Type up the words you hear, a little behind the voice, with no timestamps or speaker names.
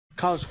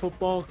College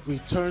football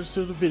returns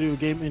to the video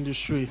game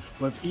industry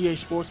with EA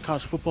Sports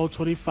College Football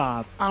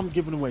 25. I'm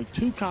giving away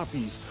 2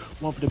 copies,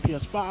 one for the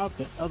PS5,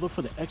 the other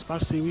for the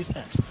Xbox Series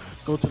X.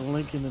 Go to the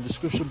link in the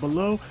description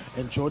below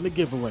and join the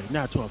giveaway.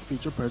 Now to our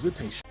feature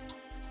presentation.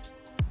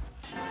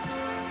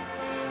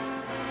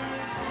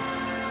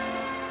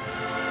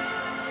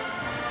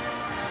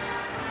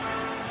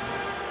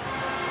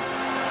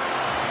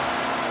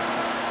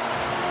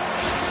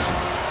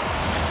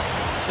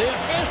 The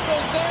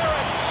officials there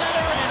at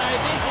center, and I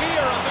think we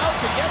are about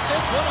to get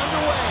this one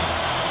underway.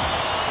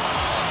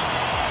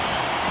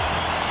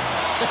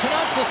 The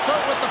Canucks will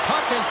start with the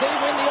puck as they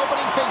win the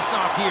opening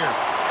faceoff here.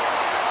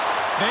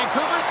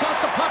 Vancouver's got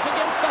the puck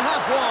against the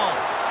half wall.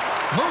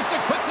 Moves it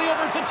quickly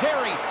over to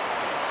Terry.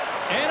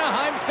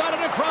 Anaheim's got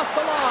it across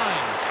the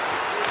line.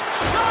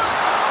 Shot!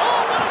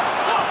 Oh, what a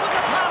stop with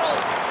the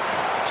paddle!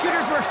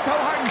 Shooters work so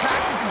hard in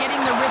practice getting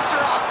the wrister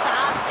off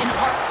fast and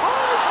hard.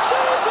 Oh, so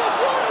good!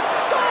 What a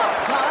stop!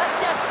 Well, that's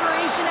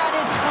desperation at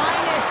its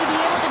finest to be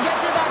able to get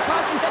to that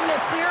puck and send a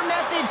clear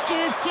message to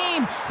his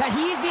team that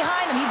he's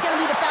behind them. He's going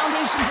to be the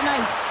foundation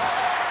tonight.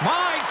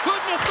 My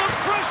goodness, the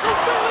pressure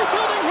really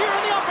building here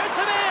in the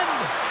offensive end.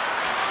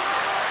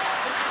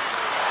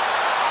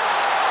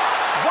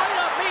 Right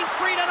up Main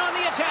Street and on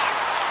the attack.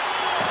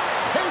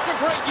 Here's a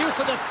great use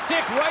of the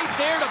stick right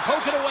there to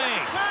poke it away.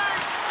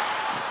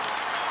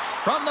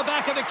 From the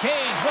back of the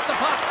cage with the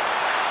puck.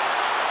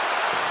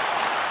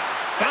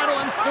 Battle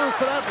ensues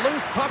for that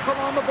loose puck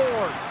along the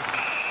boards.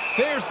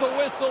 There's the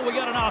whistle. We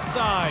got an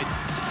offside.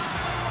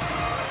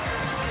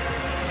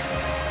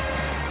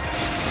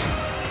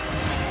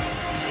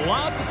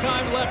 Lots of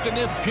time left in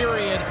this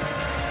period.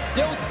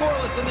 Still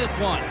scoreless in this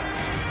one.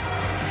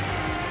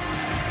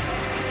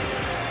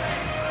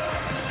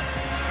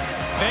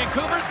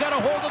 Vancouver's got a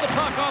hold of the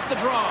puck off the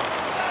draw.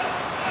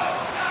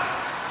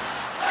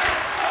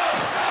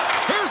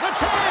 Here's a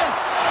chance.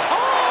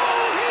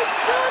 Oh, he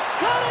just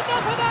got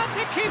enough of that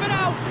to keep it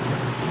out.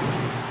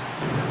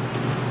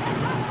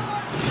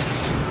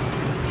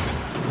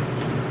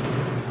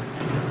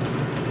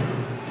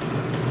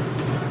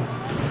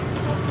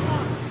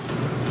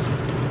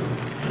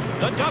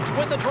 The Ducks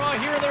win the draw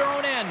here in their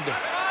own end.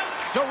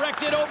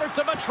 Directed over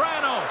to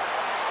Vetrano.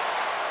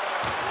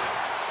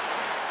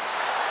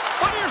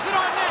 Fires it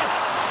on net.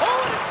 Oh,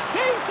 and it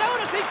stays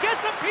out as he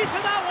gets a piece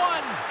of that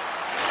one.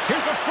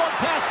 Here's a short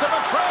pass to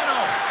Vetrano.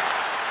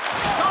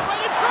 Shot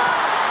right in front.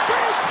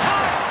 Big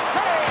time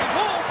save.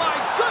 Oh, my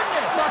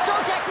goodness. Well,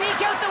 throw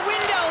technique out the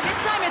window. This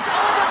time it's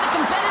all about the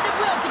competitive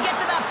will to get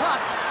to that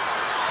puck.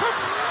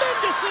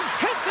 Tremendous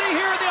intensity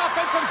here in the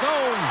offensive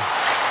zone.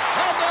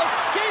 And they'll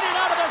skate it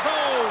out of the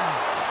zone.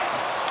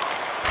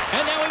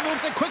 And now he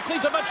moves it quickly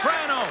to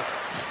Vetrano.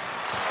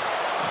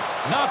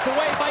 Knocked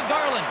away by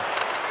Garland.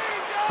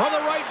 From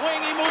the right wing,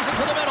 he moves it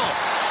to the middle.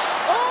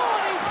 Oh,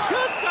 and he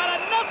just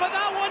got enough of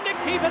that one to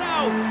keep it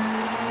out.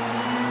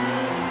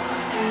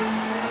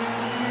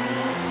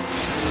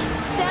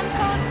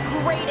 Demko's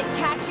great at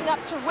catching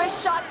up to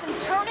wrist shots and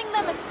turning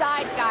them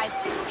aside, guys.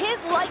 His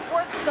light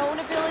work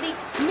zone ability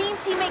means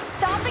he makes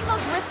stopping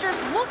those wristers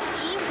look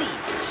easy.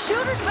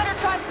 Shooters better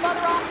try some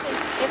other options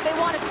if they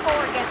want to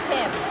score against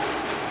him.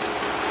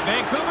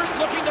 Vancouver's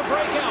looking to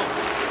break out.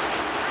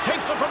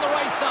 Takes it from the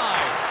right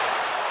side.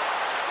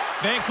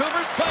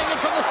 Vancouver's playing it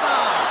from the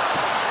side.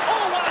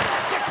 Oh, what a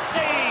stick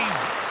save!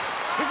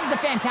 This is a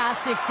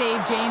fantastic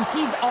save, James.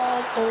 He's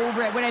all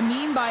over it. What I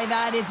mean by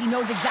that is he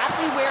knows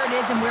exactly where it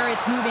is and where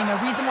it's moving. A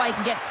reason why he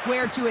can get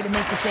square to it and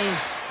make the save.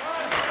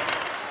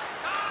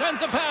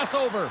 Sends a pass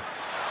over.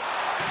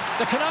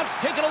 The Canucks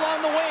take it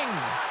along the wing.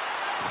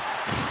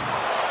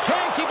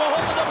 Can't keep a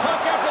hold of the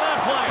puck after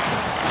that play.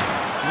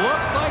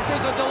 Looks like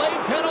there's a delayed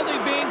penalty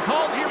being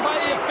called here by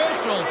the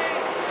officials.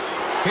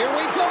 Here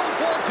we go.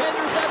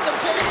 Goaltenders at the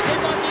bench. They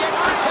got the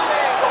extra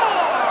time.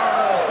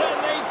 Scores! And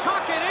they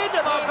tuck it into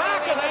the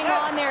back of the net. Hang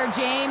on there,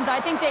 James. I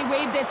think they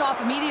waved this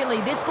off immediately.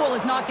 This goal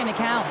is not going to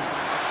count.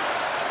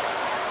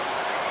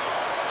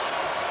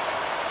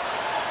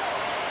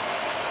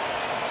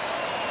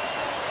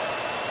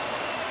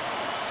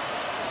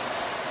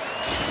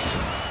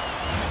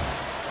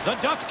 The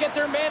Ducks get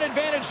their man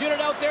advantage unit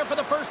out there for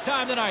the first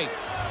time tonight.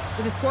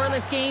 With a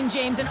scoreless game,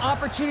 James, an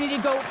opportunity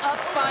to go up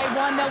by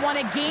 1. They'll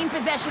want to gain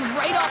possession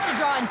right off the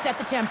draw and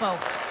set the tempo.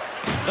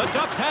 The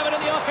Ducks have it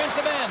in the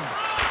offensive end.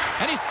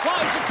 And he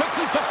slides it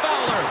quickly to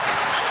Fowler.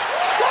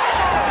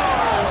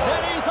 Scores!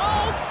 And he's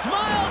all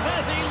smiles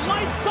as he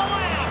lights the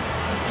lamp.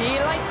 He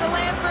lights the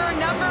lamp for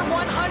number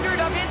 100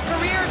 of his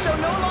career, so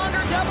no longer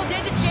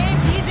double-digit,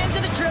 James. He's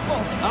into the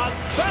triples. A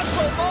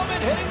special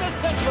moment hitting the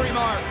century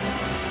mark.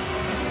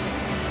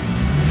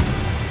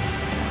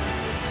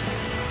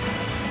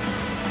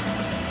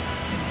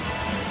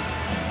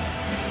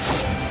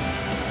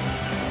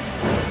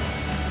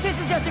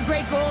 Just a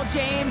great goal,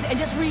 James, and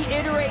just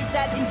reiterates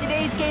that in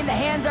today's game, the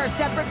hands are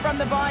separate from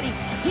the body.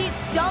 He's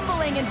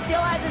stumbling and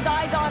still has his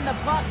eyes on the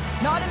puck.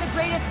 Not in the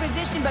greatest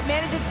position, but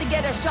manages to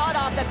get a shot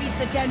off that beats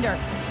the tender.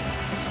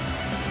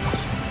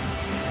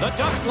 The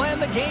Ducks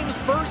land the game's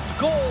first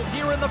goal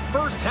here in the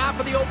first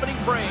half of the opening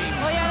frame.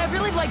 Well, yeah, I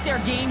really like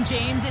their game,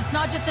 James. It's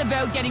not just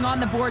about getting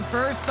on the board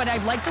first, but I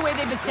like the way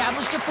they've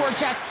established a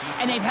forecheck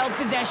and they've held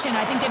possession.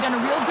 I think they've done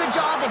a real good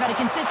job. They've had a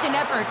consistent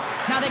effort.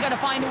 Now they've got to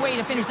find a way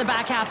to finish the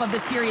back half of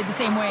this period the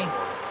same way.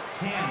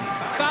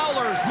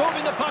 Fowler's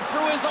moving the puck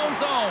through his own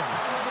zone.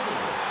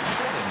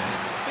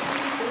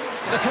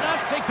 The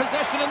Canucks take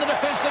possession in the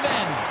defensive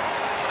end.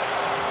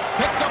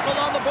 Picked up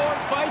along the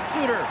boards by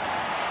Suter.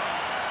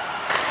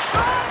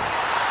 Shot!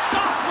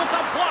 Stopped with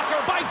the blocker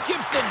by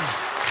Gibson.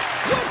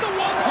 With the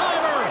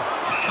one-timer.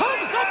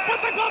 Comes up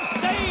with the glove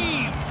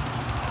save.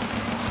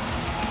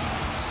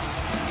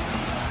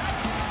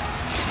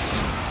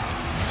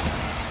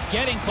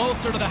 Getting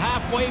closer to the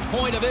halfway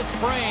point of this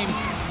frame.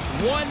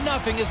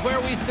 1-0 is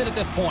where we sit at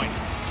this point.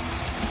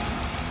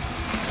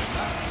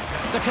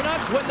 The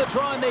Canucks win the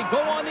draw and they go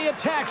on the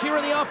attack here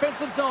in the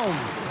offensive zone.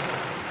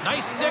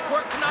 Nice stick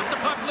work to knock the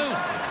puck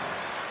loose.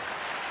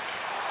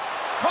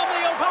 From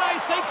the open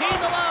ice, they gain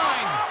the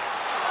line.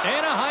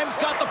 Anaheim's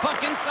got the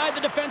puck inside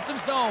the defensive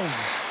zone.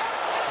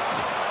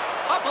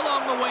 Up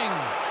along the wing.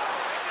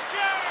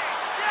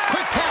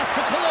 Quick pass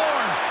to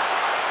Killorn.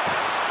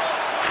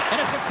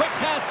 And it's a quick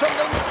pass to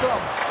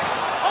Lindstrom.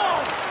 Oh,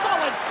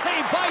 solid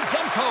save by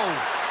Demko.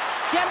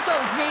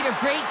 Demko's made a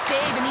great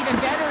save, and even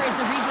better is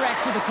the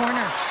redirect to the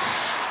corner.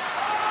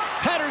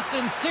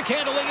 Pettersson stick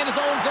handling in his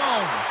own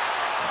zone.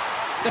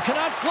 The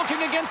Canucks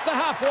looking against the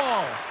half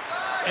wall.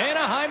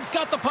 Anaheim's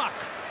got the puck.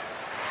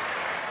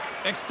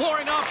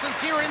 Exploring options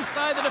here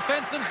inside the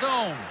defensive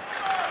zone.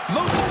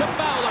 Moves it to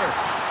Fowler.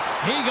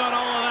 He got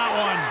all of that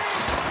one.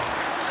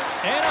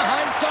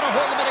 Anaheim's got a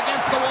hold of it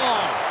against the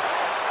wall.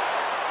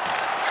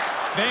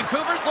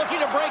 Vancouver's looking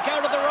to break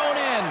out of their own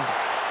end.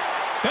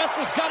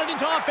 Besser's got it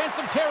into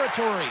offensive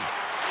territory.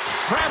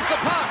 Grabs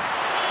the puck.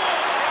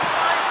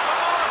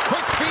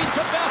 Quick feed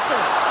to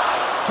Besser.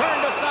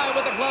 Turned aside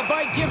with a glove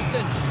by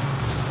Gibson.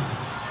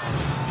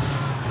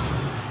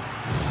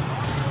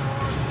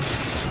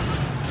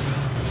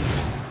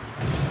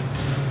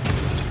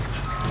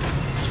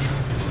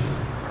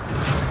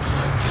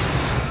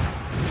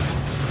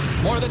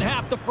 More than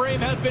half the frame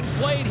has been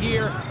played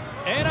here.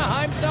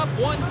 Anaheim's up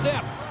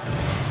 1-0.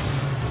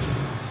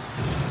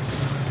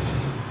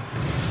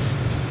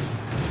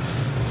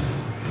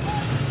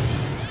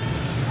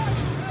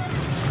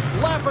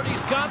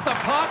 Lafferty's got the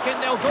puck,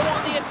 and they'll go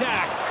on the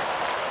attack.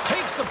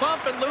 Takes a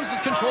bump and loses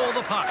control of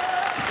the puck.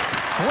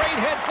 Great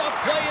heads-up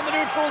play in the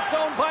neutral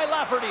zone by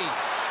Lafferty.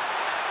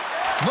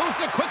 Moves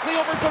it quickly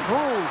over to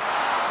Brew.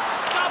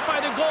 Stopped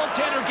by the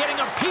goaltender, getting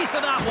a piece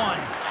of that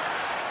one.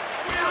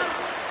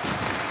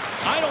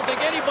 I don't think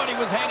anybody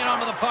was hanging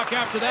onto the puck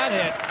after that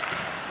hit.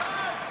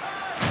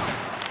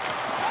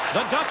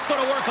 The Ducks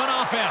going to work on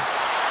offense.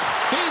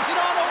 Feeds it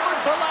on over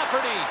to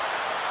Lafferty.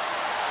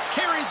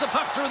 Carries the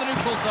puck through the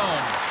neutral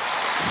zone.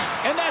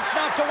 And that's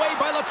knocked away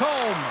by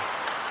Lacombe.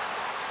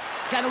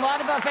 He's had a lot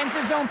of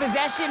offensive zone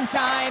possession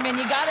time, and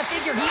you got to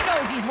figure he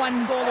knows he's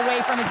one goal away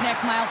from his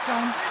next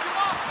milestone.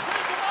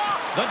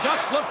 The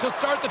Ducks look to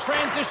start the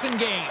transition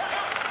game.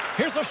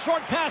 Here's a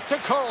short pass to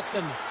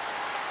Carlson.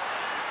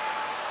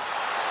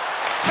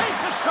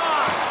 Takes a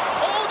shot.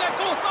 Oh, that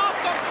goes off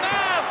the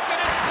mask, and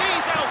it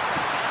stays out.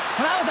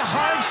 Well, that was a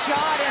hard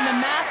shot, and the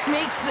mask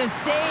makes the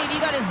save. He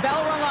got his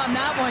bell rung on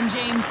that one,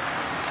 James.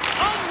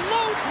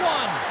 Unloads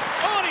one.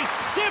 Oh, and he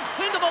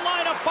steps into the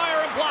line of fire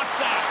and blocks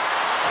that.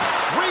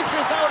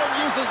 Reaches out and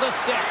uses the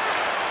stick.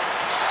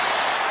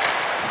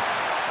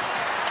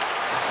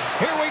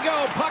 Here we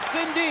go. Puck's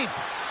in deep.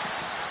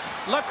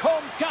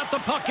 Lacombe's got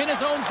the puck in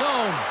his own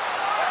zone.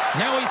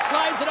 Now he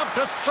slides it up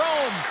to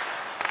Strome.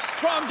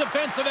 Strong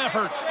defensive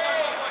effort.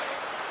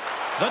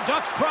 The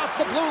Ducks cross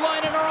the blue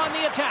line and are on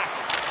the attack.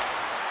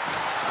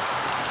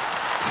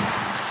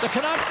 The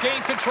Canucks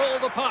gain control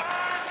of the puck.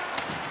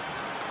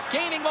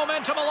 Gaining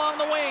momentum along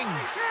the wing.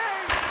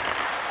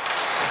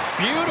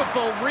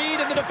 Beautiful read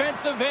in the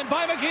defensive end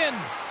by McGinn.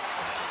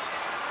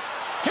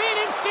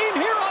 Gaining steam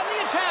here on the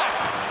attack.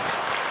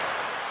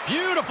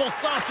 Beautiful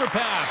saucer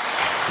pass.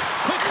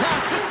 Quick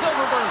pass to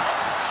Silverberg.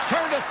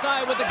 Turned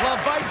aside with the glove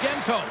by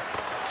Demko.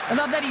 I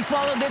love that he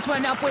swallowed this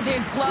one up with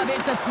his glove.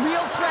 It's a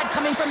real threat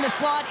coming from the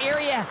slot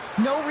area.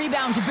 No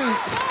rebound to boot.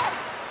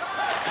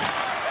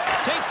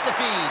 Takes the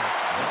feed.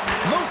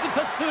 Moves it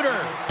to Suter.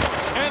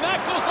 And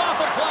that goes off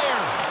a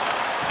player.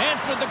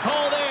 Answered the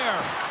call there.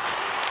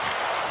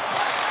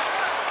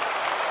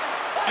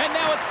 And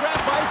now it's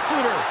grabbed by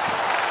Suter.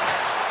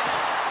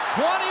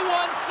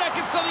 21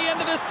 seconds to the end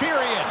of this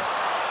period.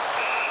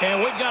 And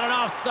we've got an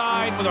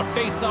offside with a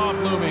face-off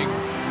looming.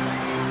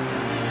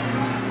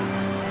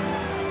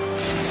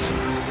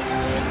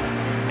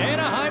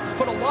 Anaheim's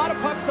put a lot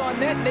of pucks on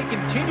net, and they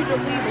continue to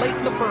lead late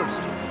in the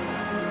first.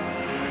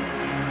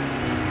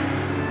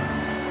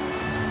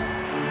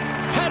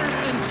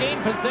 Pettersson's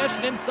gained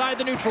possession inside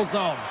the neutral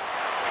zone.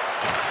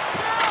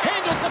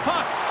 Handles the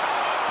puck.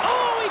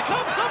 Oh, he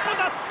comes up with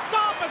a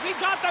stop as he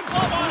got the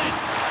glove on it.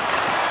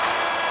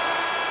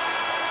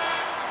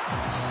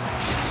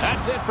 That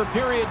is it for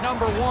period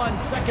number 1.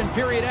 Second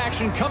period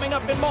action coming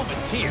up in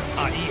moments here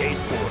on EA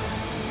Sports.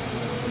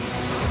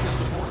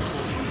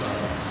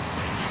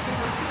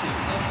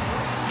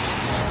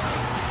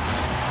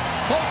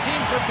 Both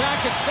teams are back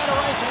at center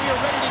ice, and we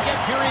are ready to get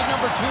period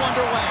number 2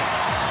 underway.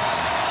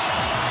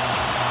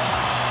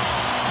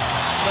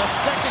 The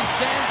second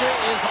stanza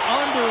is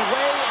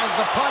underway as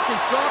the puck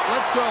is dropped.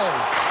 Let's go.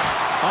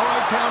 All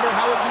right, Pounder,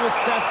 how would you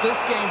assess this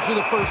game through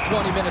the first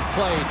 20 minutes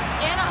played?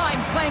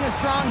 Anaheim's playing a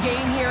strong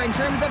game here in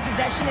terms of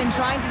possession and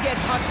trying to get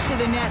pucks to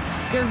the net.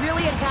 They're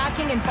really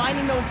attacking and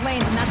finding those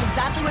lanes, and that's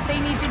exactly what they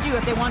need to do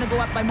if they want to go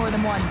up by more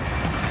than 1.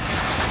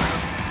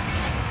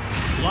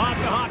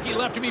 Lots of hockey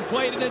left to be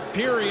played in this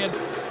period.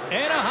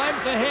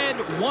 Anaheim's ahead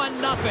 1-0.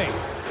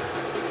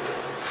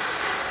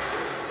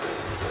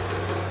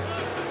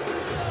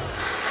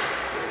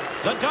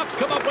 The Ducks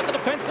come up with the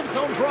defensive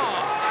zone draw.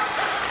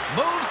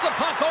 Moves the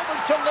puck over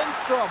to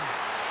Lindstrom.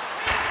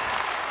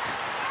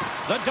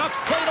 The Ducks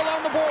played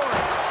along the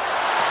boards.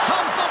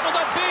 Comes up with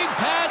a big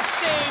pad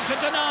save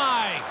to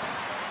deny.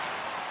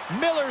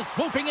 Miller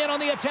swooping in on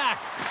the attack.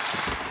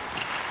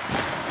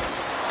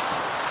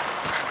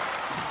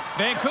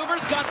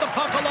 Vancouver's got the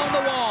puck along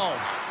the wall.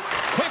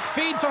 Quick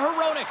feed to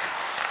Hronek.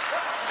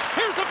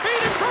 Here's a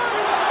feed in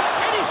front.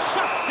 And he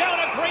shuts down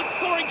a great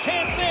scoring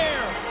chance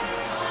there.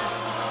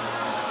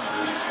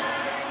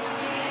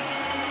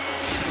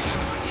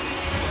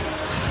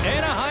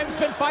 Anaheim's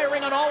been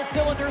firing on all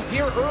cylinders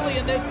here early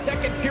in this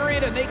second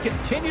period, and they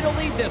continue to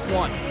lead this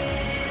one.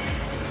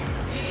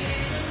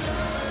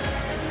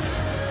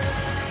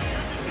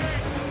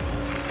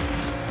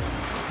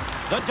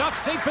 The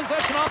Ducks take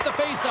possession off the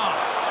faceoff,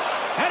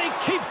 and he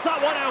keeps that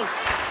one out.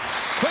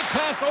 Quick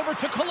pass over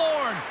to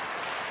Killorn.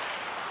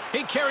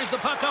 He carries the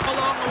puck up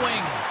along the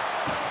wing.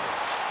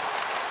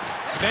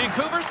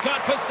 Vancouver's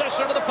got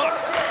possession of the puck.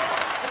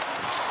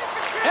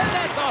 And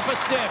that's off a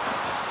stick.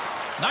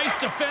 Nice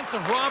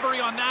defensive robbery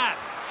on that.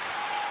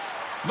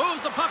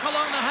 Moves the puck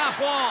along the half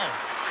wall.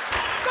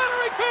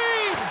 Centering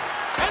feed!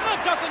 And that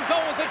doesn't go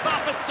as it's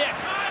off a stick.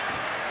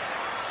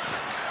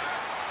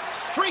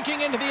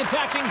 Streaking into the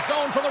attacking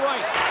zone from the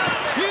right.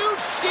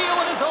 Huge steal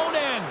at his own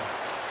end.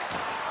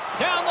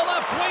 Down the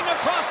left wing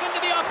across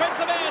into the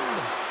offensive end.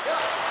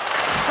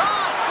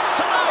 Shot!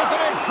 Denies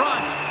him in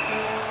front.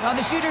 Well,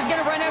 the shooter's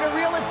going to run out of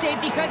real estate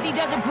because he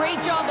does a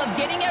great job of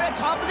getting out on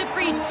top of the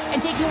crease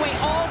and taking away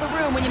all the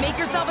room. When you make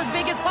yourself as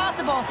big as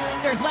possible,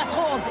 there's less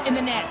holes in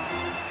the net.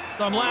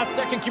 Some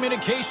last-second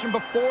communication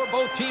before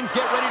both teams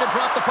get ready to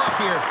drop the puck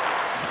here.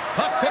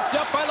 Puck picked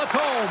up by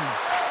Lacombe.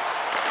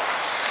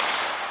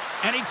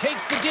 And he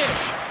takes the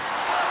dish.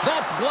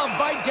 That's gloved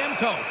by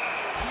Demko.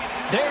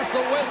 There's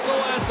the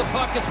whistle as the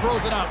puck is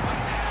frozen up.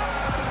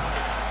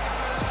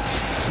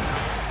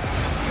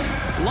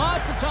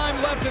 Lots of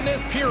time left in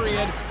this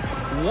period.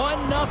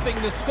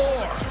 1-0 the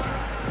score.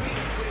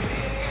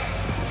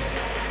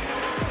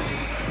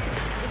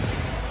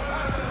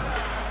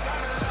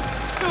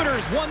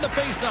 Suter's won the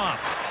faceoff.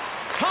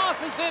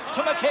 Tosses it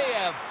to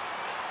Mikheyev.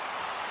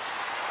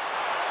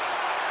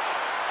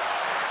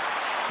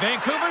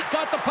 Vancouver's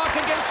got the puck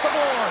against the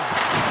boards.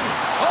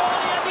 Oh,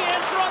 he had the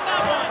answer on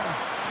that one.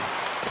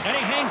 And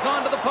he hangs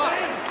on to the puck.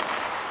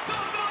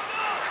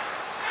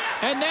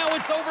 And now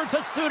it's over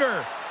to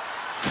Suter.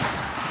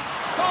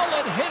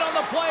 Solid hit on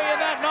the play, and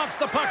that knocks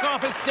the puck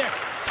off his stick.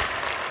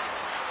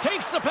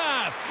 Takes the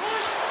pass.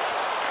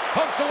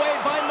 Poked away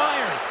by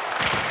Myers.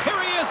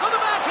 Here he is on the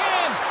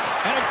backhand.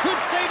 And a good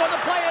save on the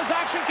play as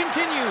action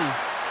continues.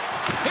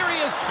 Here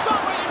he is,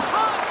 shot right in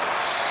front.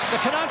 The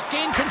Canucks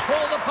gain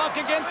control of the puck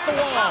against the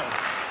wall.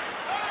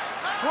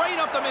 Straight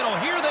up the middle.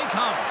 Here they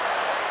come.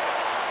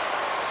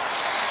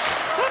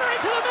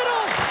 Centering to the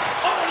middle.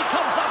 Oh, he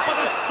comes up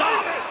with a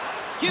stop.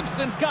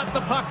 Gibson's got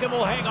the puck and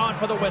will hang on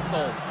for the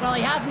whistle. Well,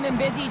 he hasn't been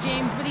busy,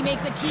 James, but he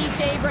makes a key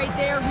save right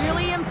there.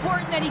 Really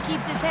important that he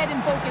keeps his head in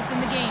focus in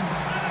the game.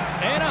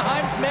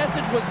 Anaheim's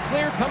message was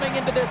clear coming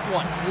into this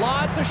one.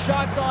 Lots of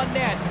shots on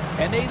net,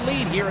 and they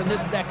lead here in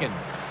this second.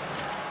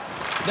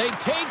 They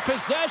take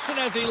possession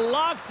as he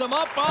locks them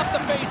up off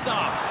the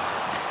faceoff.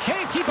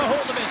 Can't keep a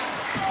hold of it.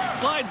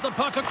 Slides the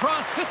puck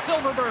across to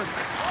Silverberg.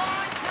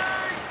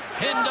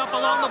 Pinned up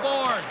along the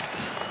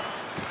boards.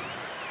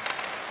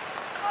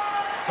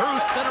 Through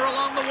center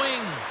along the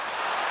wing.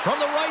 From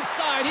the right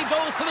side, he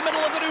goes to the middle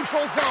of the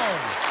neutral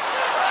zone.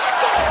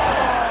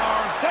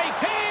 Scores! They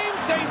came,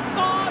 they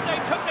saw,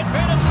 they took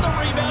advantage of the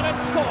rebound and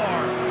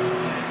scored.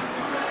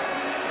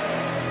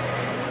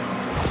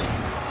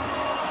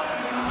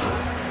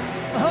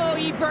 Oh,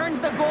 he burns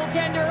the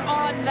goaltender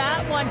on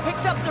that one.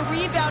 Picks up the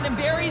rebound and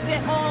buries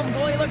it home.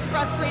 Goalie looks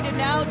frustrated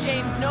now.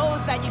 James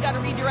knows that you got to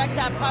redirect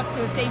that puck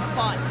to a safe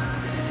spot.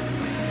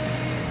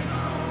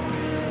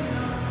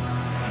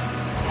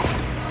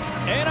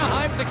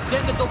 Anaheim's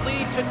extended the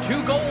lead to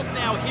 2 goals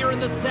now here in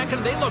the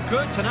second. They look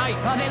good tonight.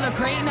 Well, they look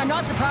great, and I'm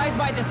not surprised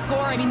by the score.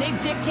 I mean, they've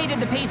dictated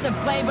the pace of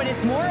play, but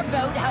it's more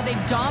about how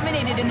they've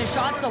dominated in the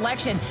shot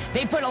selection.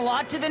 They put a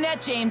lot to the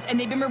net, James, and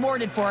they've been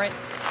rewarded for it.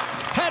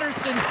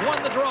 Patterson's won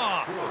the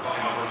draw.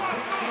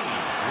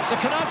 The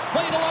Canucks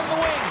played along the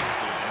wing.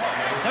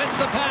 Sends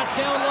the pass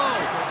down low.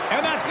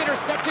 And that's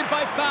intercepted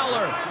by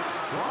Fowler.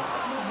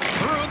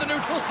 Through the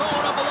neutral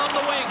zone up along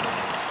the wing.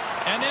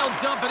 And they'll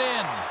dump it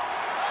in.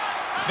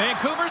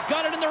 Vancouver's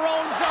got it in their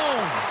own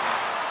zone.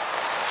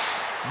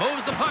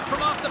 Moves the puck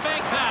from off the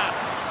bank pass.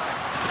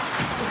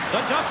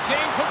 The Ducks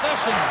gain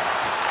possession.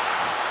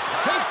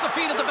 Takes the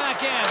feed at the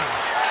back end.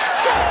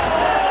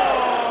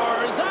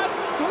 Scores! That's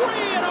 3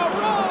 in a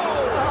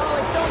row!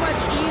 Oh, it's so much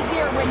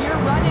easier when you're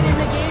running in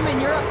the game and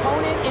your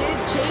opponent is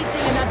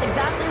chasing, and that's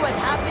exactly what's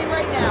happening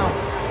right now.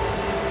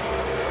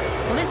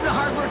 Well, this is a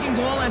hard-working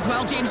goal as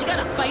well, James. You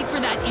got to fight for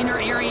that inner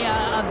area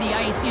of the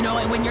ice, you know,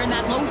 and when you're in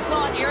that low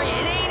slot area,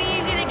 it ain't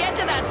easy to get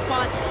to that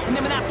spot. And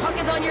then when that puck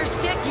is on your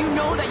stick, you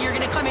know that you're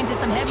going to come into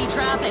some heavy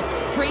traffic.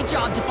 Great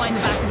job to find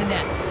the back of the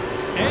net.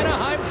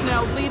 Anaheim's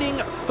now leading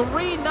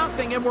 3-0,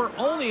 and we're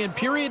only in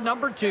period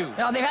number 2.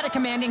 Well, they've had a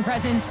commanding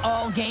presence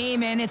all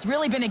game, and it's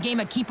really been a game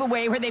of keep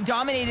away where they've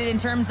dominated in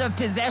terms of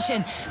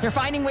possession. They're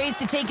finding ways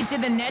to take it to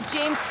the net,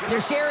 James.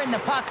 They're sharing the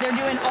puck. They're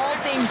doing all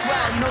things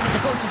well. You know that the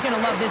coach is going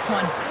to love this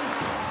one.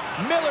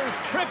 Miller's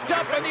tripped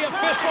up, and the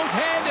official's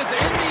hand is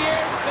in the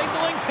air,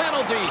 signaling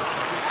penalty.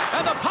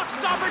 And the puck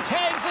stopper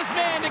tags his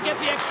man to get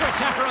the extra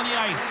attacker on the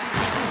ice.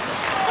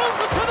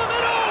 Moves it to the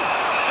middle,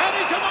 and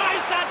he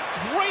denies that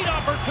great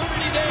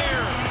opportunity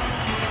there.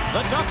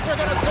 The Ducks are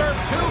going to serve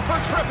 2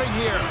 for tripping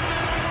here.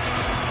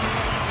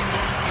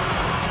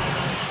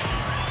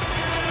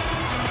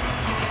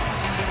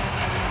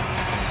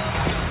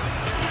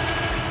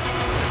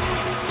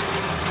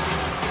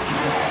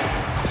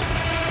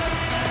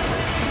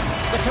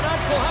 The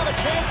Canucks will have a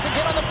chance to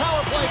get on the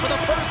power play for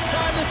the first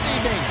time this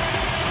evening.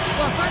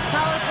 Well, first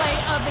power play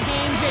of the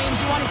game,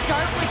 James. You want to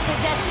start with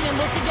possession and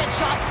look to get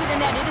shots to the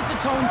net. It is the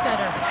tone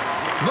setter.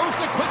 Moves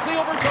it quickly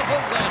over to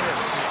Hoglander.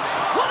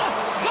 What a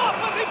stop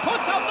as he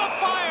puts out the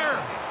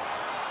fire!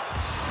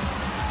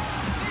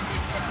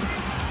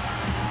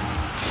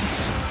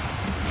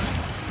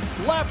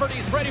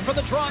 Lafferty's ready for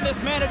the draw on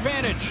this man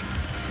advantage.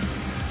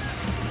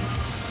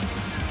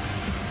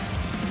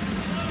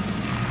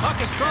 Puck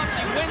is dropped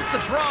and he wins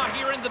the draw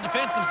here in the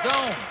defensive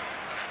zone.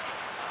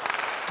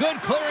 Good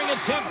clearing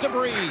attempt to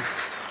breathe.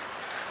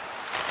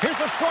 Here's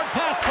a short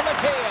pass to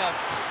Mikheyev.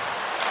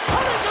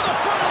 Cutting to the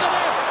front of the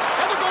net.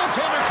 And the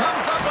goaltender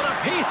comes up with a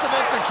piece of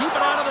it to keep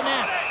it out of the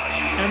net.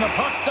 And the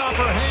puck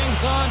stopper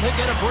hangs on to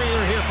get a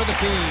breather here for the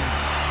team.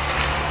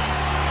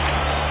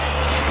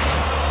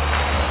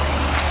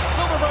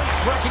 Silverberg's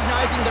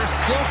recognizing they're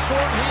still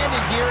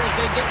short-handed here as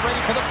they get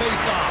ready for the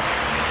face-off.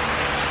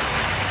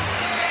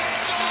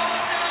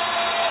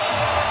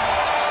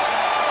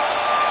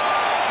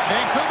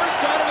 Vancouver's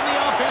got him in the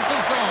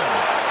offensive zone.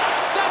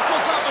 That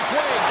goes off a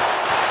twig.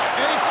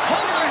 And he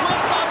totally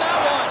whiffs on that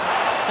one.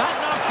 That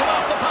knocks it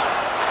off the puck.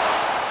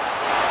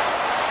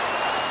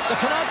 The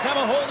Canucks have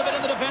a hold of it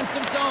in the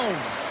defensive zone.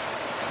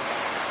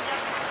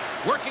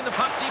 Working the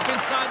puck deep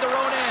inside their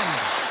own end.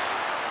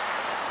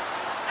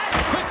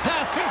 Quick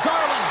pass to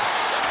Garland.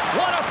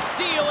 What a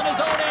steal in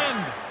his own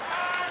end.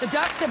 The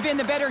Ducks have been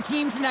the better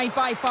team tonight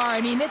by far.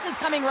 I mean, this is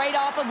coming right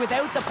off of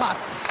without the puck.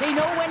 They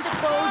know when to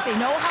close, they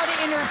know how to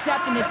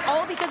intercept, and it's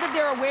all because of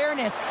their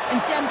awareness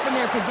and stems from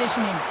their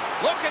positioning.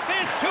 Look at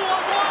this,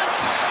 2-on-1.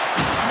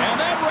 And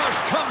that rush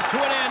comes to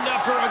an end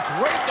after a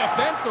great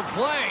defensive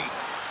play.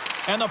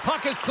 And the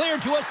puck is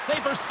cleared to a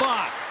safer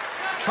spot.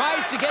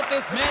 Tries to get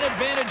this man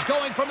advantage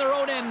going from their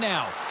own end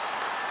now.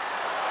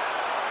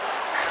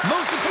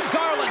 Moves it to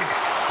Garland.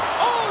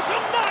 Oh,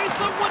 denies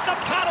him with the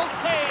paddle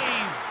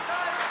save.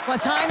 Well,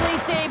 timely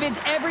save is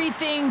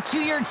everything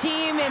to your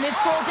team, and this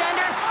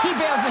goaltender, he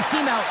bails his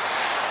team out.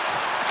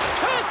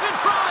 Chance in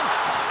front.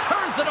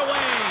 Turns it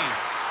away.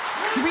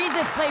 He reads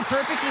this play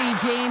perfectly,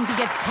 James. He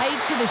gets tight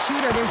to the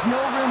shooter. There's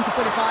no room to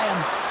put it by him.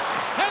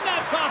 And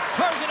that's off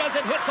target as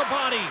it hits a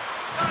body.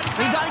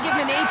 We've got to give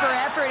him an A for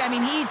effort. I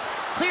mean, he's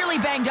clearly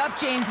banged up,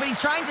 James, but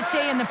he's trying to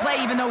stay in the play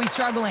even though he's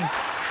struggling.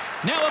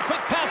 Now a quick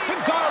pass to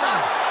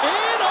Garland.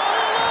 In all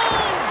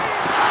alone.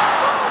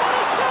 Oh, what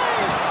a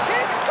save. He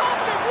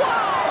stopped it.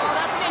 Wow. Oh,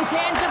 that's an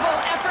intangible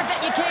effort that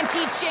you can't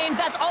teach, James.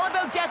 That's all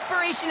about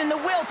desperation and the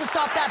will to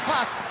stop that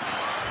puck.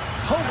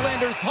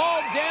 Hoaglander's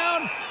hauled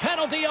down.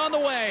 Penalty on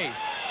the way.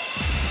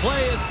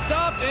 Play is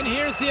stopped, and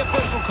here's the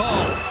official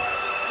call.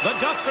 The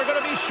Ducks are going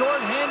to be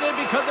shorthanded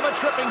because of a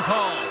tripping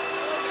call.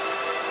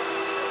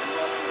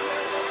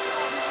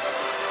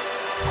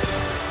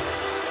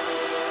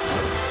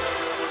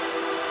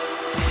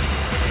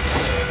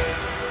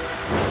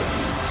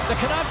 The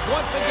Canucks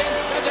once again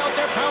send out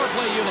their power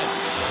play unit.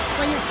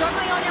 When you're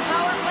struggling on your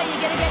power play, you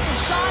got to get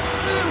your shots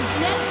through.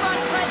 Net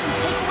front presence,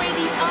 take away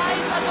the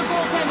eyes of the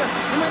goaltender.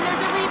 And when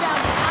there's a rebound,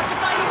 you have to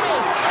find a way.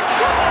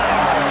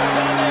 Scores!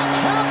 And they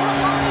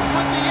capitalize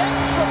with the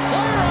extra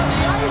player on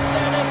the ice,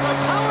 and it's a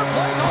power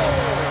play goal.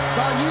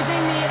 While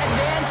using the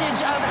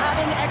advantage of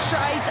having extra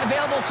ice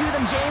available to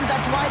them, James,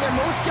 that's why their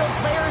most skilled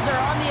players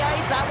are on the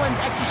ice. That one's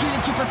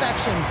executed to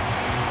perfection.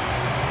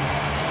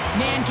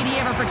 Man, can he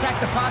ever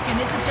protect the puck?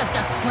 And this is just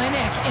a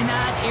clinic in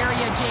that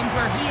area, James,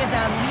 where he is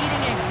a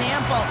leading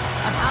example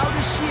of how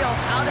to shield,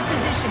 how to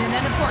position, and then,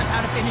 of course,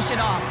 how to finish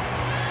it off.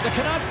 The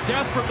Canucks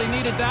desperately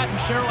needed that, and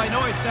Cheryl, I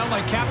know I sound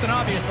like Captain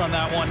Obvious on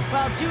that one.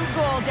 Well,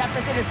 2-goal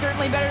deficit is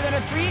certainly better than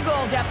a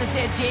 3-goal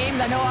deficit, James.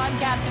 I know I'm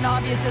Captain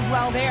Obvious as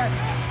well there.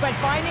 But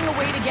finding a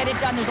way to get it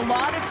done, there's a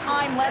lot of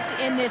time left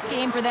in this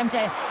game for them to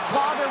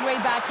claw their way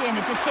back in.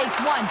 It just takes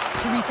one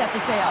to reset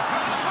the sail.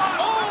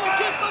 Oh,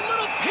 gets a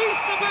little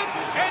piece of it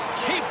and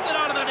keeps it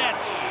out of the net.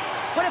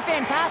 What a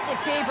fantastic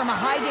save from a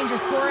high-danger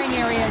scoring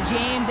area,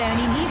 James. And, I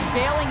mean, he's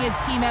bailing his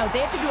team out.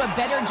 They have to do a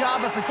better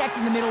job of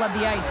protecting the middle of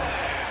the ice.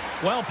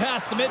 Well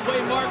past the midway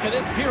mark of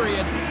this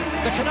period,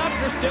 the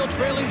Canucks are still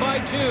trailing by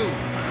 2.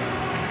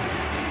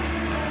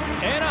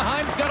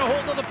 Anaheim's got a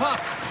hold of the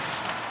puck.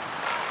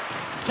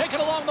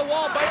 Taken along the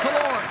wall by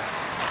Killorn.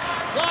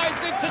 Slides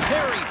it to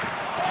Terry.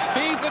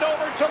 Feeds it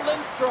over to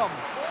Lindstrom.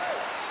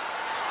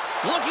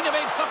 Looking to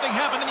make something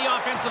happen in the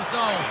offensive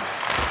zone.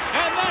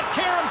 And that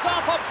caroms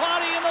off a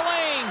body in the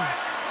lane.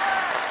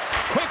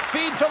 Quick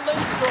feed to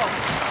Lindstrom.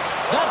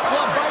 That's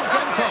gloved by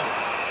Demko.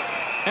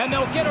 And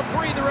they'll get a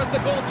breather as the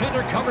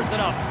goaltender covers it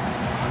up.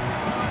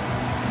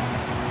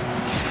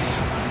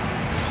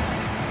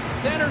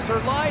 Centers are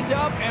lined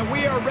up, and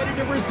we are ready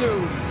to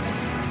resume.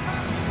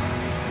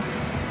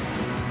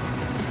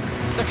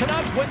 The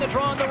Canucks win the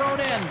draw on their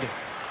own end.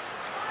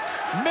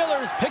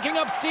 Miller's picking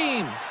up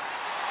steam.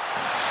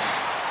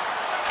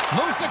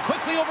 Moves it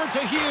quickly over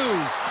to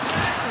Hughes.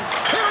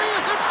 Here he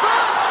is in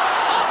front!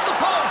 Off the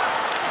post!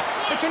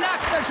 The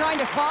Canucks are trying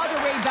to claw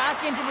their way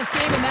back into this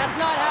game, and that's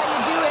not how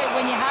you do it.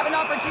 When you have an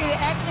opportunity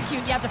to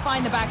execute, you have to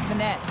find the back of the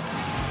net.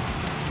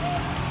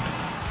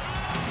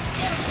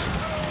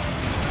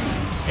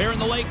 Here in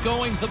the late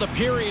goings of the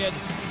period,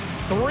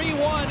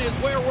 3-1 is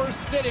where we're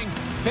sitting.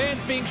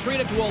 Fans being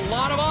treated to a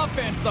lot of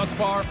offense thus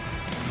far.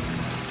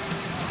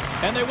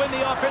 And they win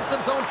the offensive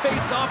zone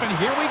face-off, and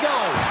here we go.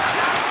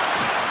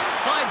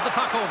 Slides the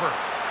puck over.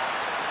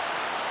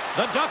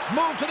 The Ducks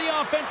move to the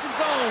offensive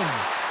zone.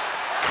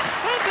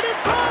 Sends it in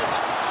front.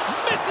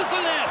 Misses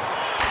the net.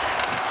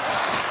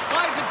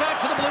 Slides it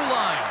back to the blue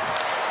line.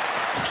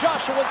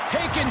 Joshua's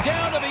taken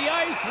down to the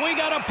ice. We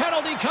got a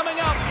penalty coming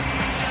up.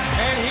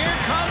 And here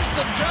comes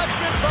the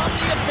judgment from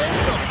the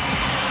official.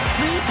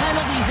 3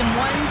 penalties in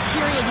 1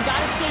 period. You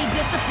got to stay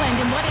disciplined.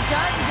 And what it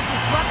does is it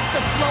disrupts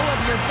the flow of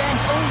your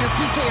bench. Only your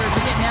PKers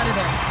are getting out of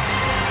there.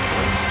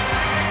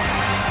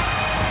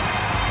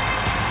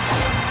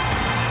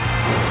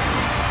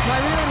 Well,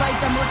 I really like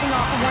them working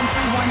off the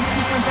 1-3-1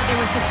 sequence that they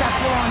were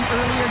successful on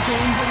earlier,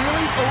 James. It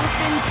really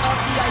opens up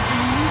the ice.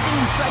 You're using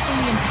and stretching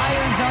the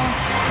entire zone.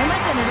 And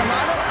listen, there's a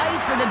lot of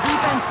ice for the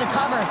defense to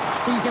cover.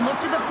 So you can look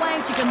to the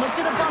flanks, you can look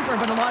to the bumper,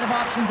 but a lot of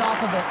options off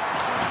of it.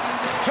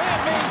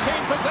 Can't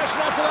maintain possession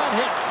after that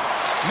hit.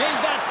 Made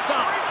that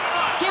stop.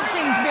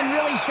 Gibson's been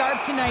really sharp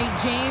tonight,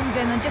 James,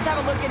 and then just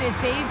have a look at his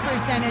save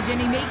percentage,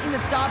 and he's making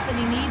the stops that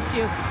he needs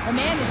to. But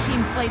man, his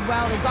team's played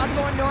well. They've got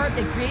going north,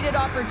 they've created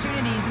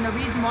opportunities, and the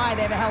reason why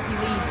they have a healthy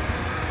lead.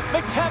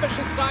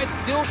 McTavish's side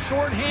still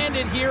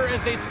short-handed here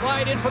as they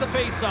slide in for the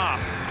face-off.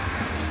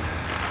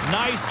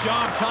 Nice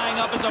job tying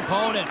up his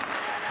opponent.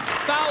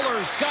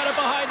 Fowler's got it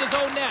behind his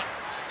own net.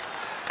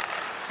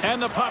 And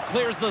the puck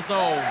clears the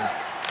zone.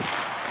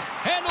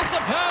 Handles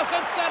the pass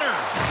at center.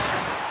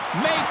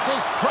 Makes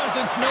his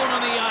presence known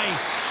on the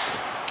ice.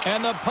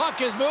 And the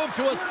puck is moved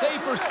to a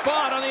safer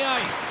spot on the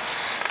ice.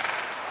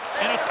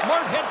 And a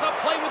smart heads-up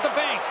play with the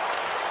bank.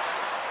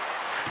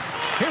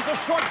 Here's a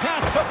short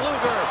pass to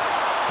Bluger.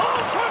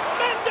 Oh,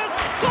 tremendous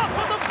stop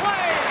on the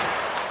play.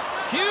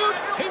 Huge.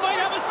 He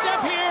might have a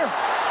step here.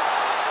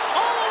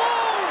 All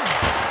alone.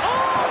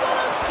 Oh,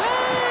 what a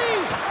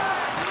save.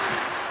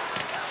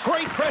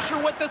 Great pressure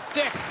with the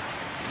stick.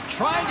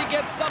 Trying to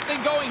get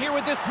something going here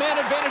with this man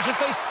advantage as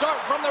they start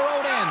from their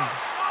own end.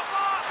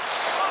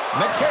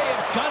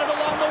 McCabe's got it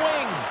along the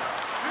wing.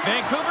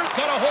 Vancouver's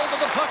got a hold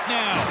of the puck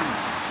now.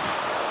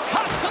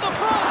 Cuts to the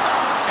front.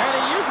 And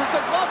he uses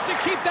the glove to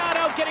keep that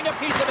out, getting a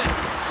piece of it.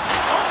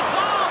 Oh,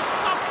 wow,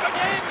 stops the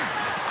game.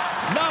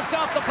 Knocked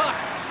off the puck.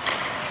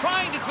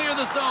 Trying to clear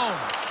the zone.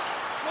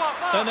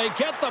 And they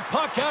get the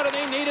puck out, and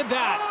they needed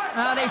that.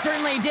 They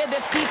certainly did.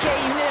 This PK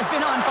unit has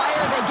been on fire.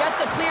 They get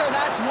the clear.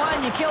 That's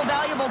 1. You kill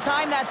valuable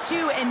time. That's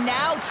 2. And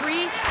now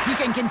 3. You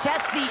can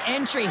contest the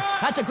entry.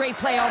 That's a great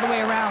play all the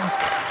way around.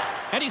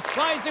 And he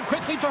slides it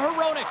quickly to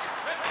Hronek.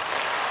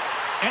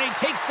 And he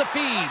takes the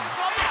feed.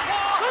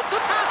 Sends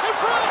a pass in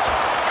front.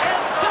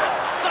 And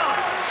that's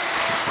stopped.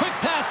 Quick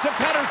pass to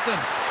Pettersson.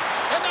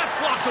 And that's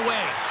blocked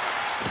away.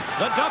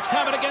 The Ducks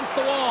have it against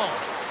the wall.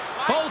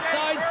 Both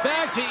sides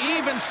back to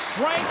even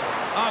strength.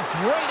 A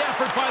great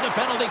effort by the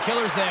penalty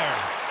killers there.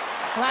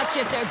 Well, that's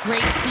just a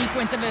great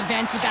sequence of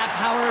events with that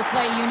power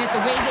play unit,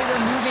 the way they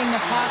were moving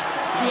the puck,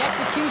 the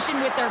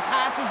execution with their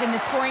passes, and the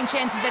scoring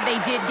chances that they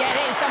did get.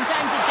 Hey,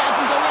 sometimes it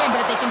doesn't go in,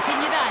 but if they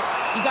continue that,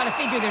 you got to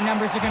figure their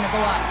numbers are going to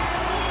go up.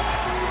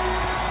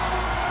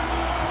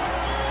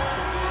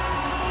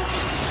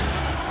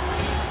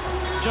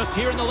 Just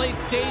here in the late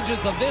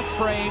stages of this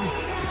frame,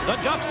 the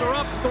Ducks are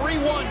up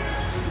 3-1.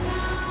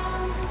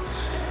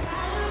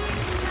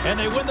 And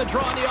they win the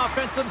draw in the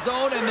offensive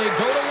zone, and they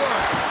go to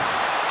work.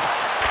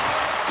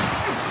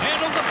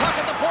 Handles the puck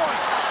at the point.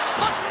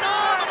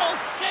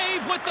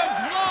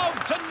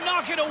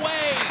 tuck it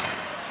away.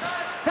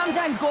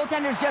 Sometimes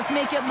goaltenders just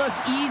make it look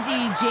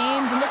easy,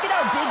 James. And look at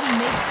how big he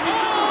makes it.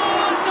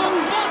 Oh, the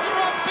buzzer,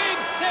 a big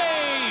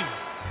save.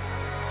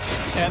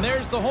 And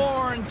there's the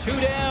horn. 2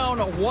 down,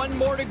 1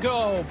 more to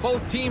go.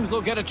 Both teams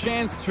will get a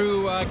chance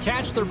to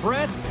catch their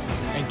breath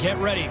and get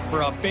ready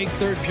for a big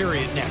third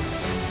period next.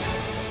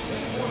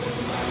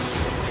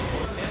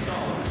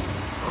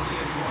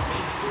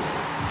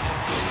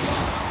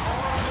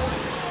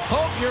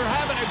 Hope you're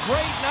having a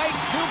great night.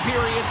 2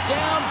 periods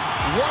down,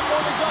 1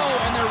 more to go,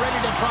 and they're ready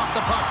to drop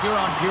the puck here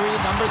on period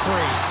number 3.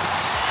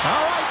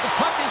 All right, the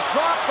puck is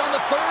dropped on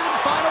the 3rd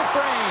and final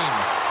frame.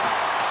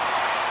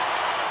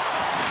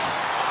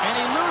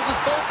 And he loses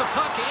both the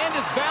puck and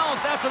his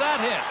balance after that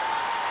hit.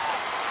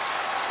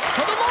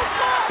 To the low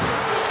slot.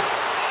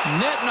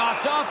 Net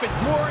knocked off. It's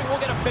Mooring.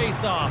 We'll get a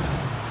face-off.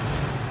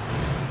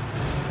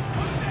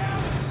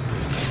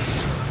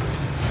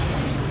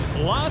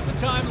 Lots of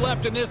time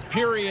left in this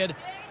period.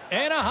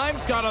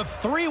 Anaheim's got a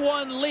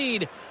 3-1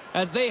 lead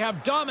as they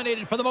have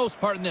dominated for the most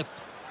part in this.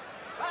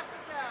 Pass it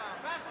down,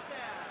 pass it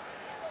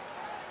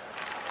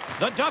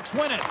The down. Ducks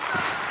win it.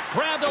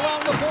 Grabbed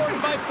along the boards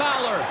by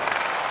Fowler.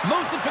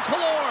 Moves it to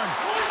Killorn.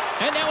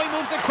 And now he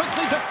moves it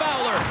quickly to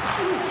Fowler.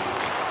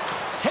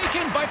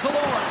 Taken by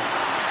Killorn.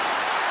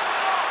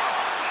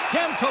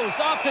 Demko's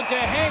opted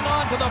to hang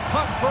on to the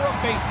puck for a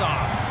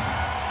face-off.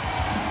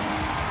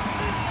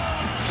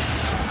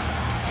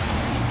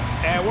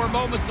 And we're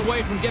moments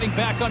away from getting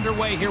back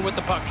underway here with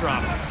the puck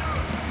drop.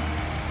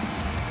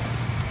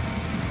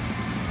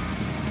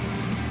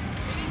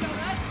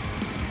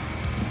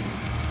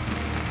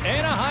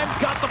 Anaheim's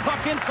got the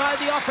puck inside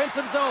the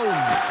offensive zone.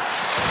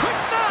 Quick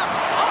snap!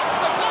 Off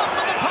the glove,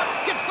 and the puck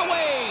skips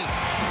away.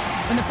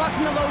 When the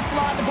puck's in the low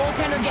slot, the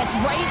goaltender gets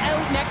right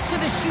out next to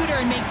the shooter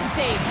and makes the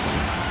save.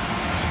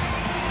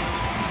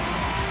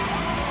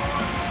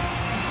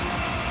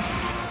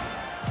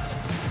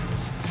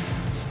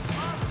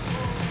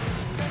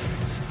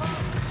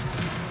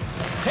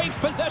 Takes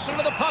possession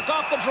of the puck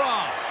off the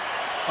draw.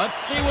 Let's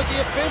see what the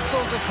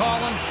officials are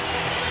calling.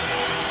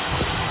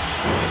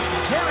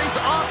 Carries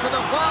off to the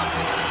box.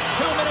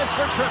 2 minutes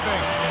for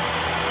tripping.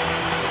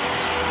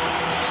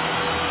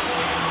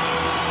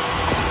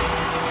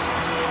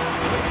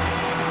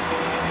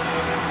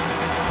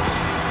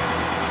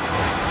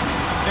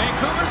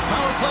 Vancouver's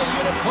power play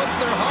unit puts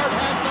their hard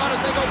hats on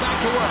as they go back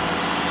to work.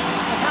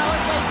 The power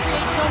play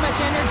creates so much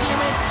energy, and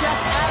when it's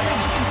just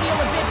average, you can feel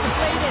a bit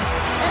deflated.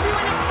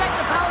 Everyone expects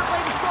a power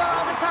play to score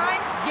all the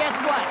time. Guess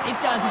what? It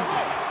doesn't.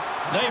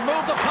 They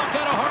move the puck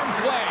out of harm's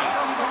way.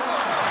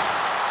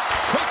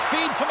 Quick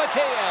feed to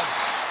Mikheyev.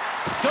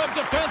 Good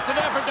defensive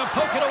effort to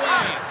poke it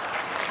away.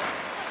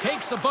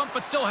 Takes a bump,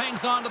 but still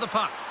hangs on to the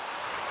puck.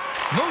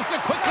 Moves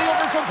it quickly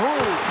over to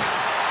Brew.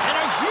 And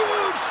a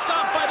huge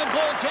stop by the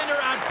goaltender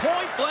at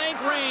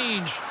point-blank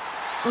range.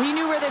 Well, he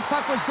knew where this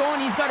puck was going.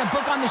 He's got a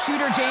book on the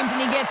shooter, James,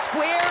 and he gets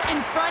square in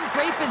front.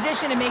 Great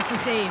position and makes the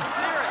save.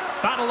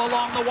 Battle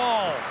along the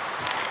wall.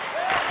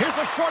 Here's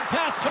a short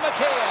pass to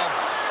Mikheyev.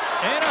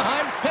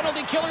 Anaheim's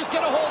penalty killers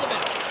get a hold of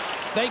it.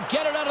 They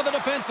get it out of the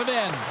defensive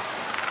end.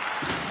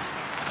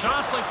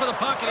 Jostling for the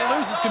puck, and he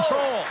loses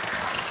control.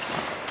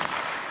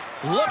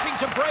 Looking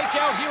to break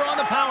out here on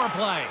the power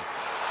play.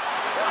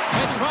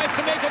 And tries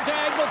to make a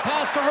diagonal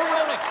pass to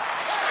Hronek.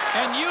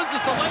 And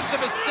uses the length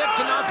of his stick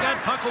to knock that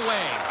puck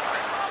away.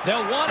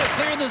 They'll want to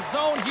clear the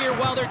zone here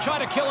while they're trying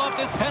to kill off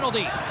this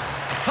penalty.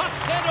 Puck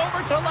sent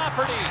over to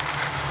Lafferty.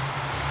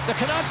 The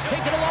Canucks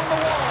take it along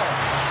the wall.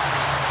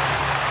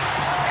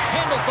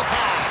 Handles the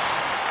pass.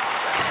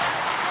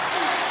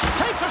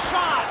 Takes a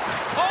shot.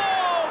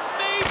 Oh,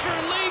 major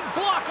league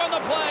block on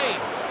the play.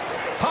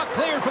 Puck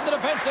cleared from the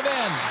defensive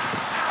end.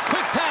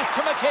 Quick pass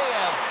to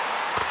Mikheyev.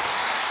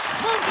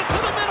 Moves it to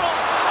the middle.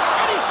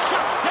 And he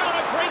shuts down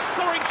a great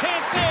scoring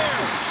chance there.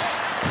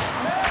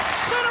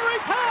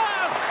 Centering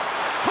pass.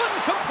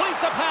 Couldn't complete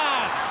the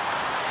pass.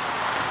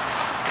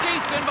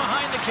 Skates in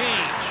behind the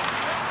cage.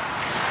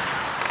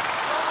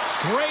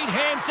 Great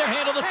hands to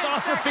handle the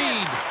saucer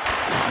feed.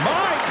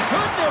 My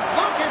goodness,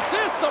 look at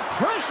this. The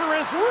pressure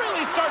is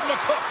really starting to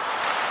cook.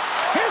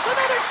 Here's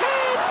another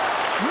chance.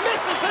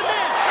 Misses the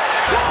net.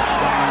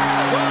 Scores!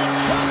 Well,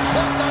 just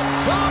what the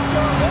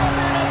doctor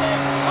ordered, and they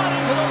cut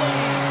into the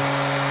lead.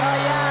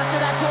 Yeah, after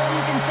that goal,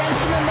 you can sense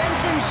the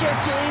momentum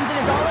shift, James,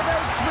 and it's all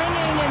about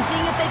swinging and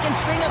seeing if they can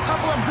string a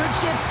couple of good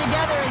shifts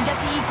together and get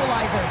the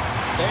equalizer.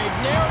 They've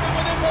narrowed it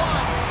within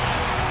 1.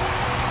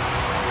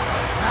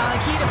 The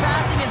key to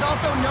passing is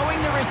also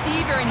knowing the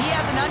receiver, and he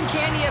has an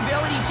uncanny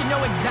ability to know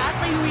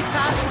exactly who he's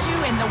passing to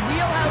in the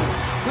wheelhouse,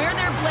 where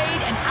they're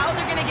played, and how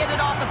they're going to get it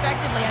off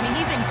effectively. I mean,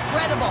 he's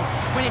incredible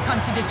when it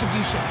comes to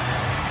distribution.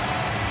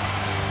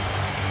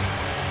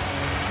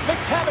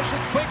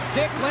 McTavish's quick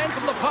stick lands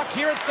on the puck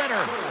here at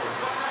center.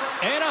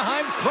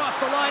 Anaheim's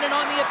crossed the line and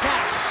on the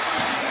attack.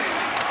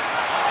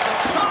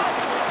 Shot!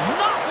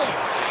 Nothing!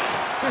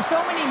 There's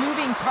so many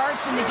moving parts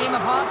in the game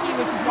of hockey,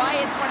 which is why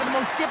it's one of the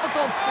most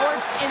difficult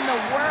sports in the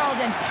world.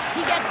 And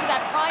he gets to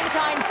that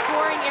prime-time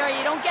scoring area.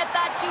 You don't get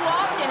that too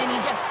often, and he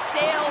just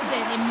sails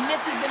it and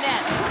misses the net.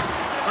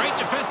 Great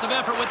defensive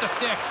effort with the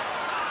stick.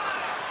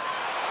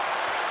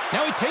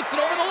 Now he takes it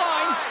over the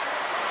line.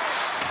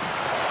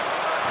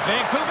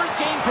 Vancouver's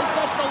gained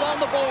possession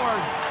along the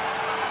boards.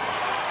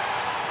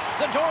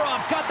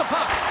 Zadorov's got the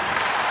puck.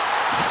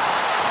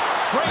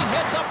 Great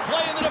heads-up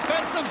play in the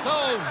defensive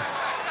zone.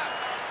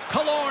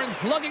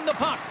 Killorn's lugging the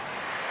puck.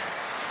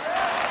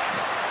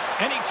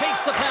 And he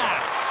takes the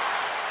pass.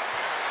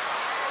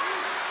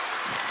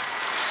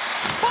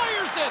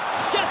 Fires it.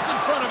 Gets in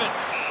front of it.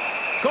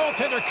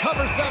 Goaltender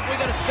covers up. We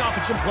got a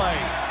stoppage in play.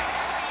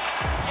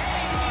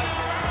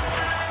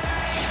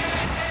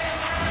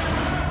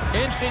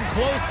 Inching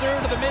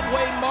closer to the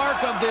midway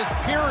mark of this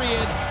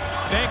period.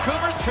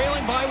 Vancouver's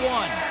trailing by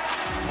 1.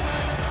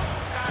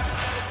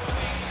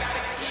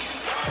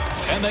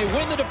 And they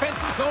win the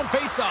defensive zone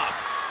faceoff.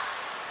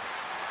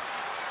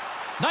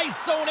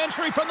 Nice zone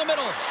entry from the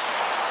middle.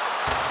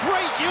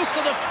 Great use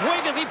of the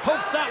twig as he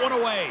pokes that one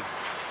away.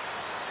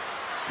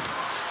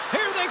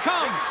 Here they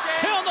come.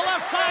 Down the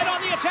left side on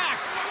the attack.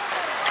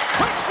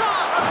 Quick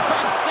shot.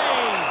 Big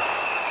save.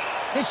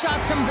 This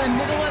shot's coming from the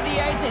middle of the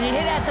ice, and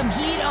it has some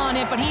heat on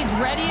it, but he's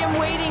ready and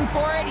waiting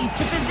for it. He's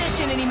to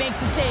position, and he makes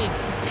the save.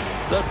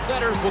 The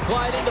setters will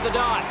glide into the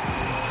dot.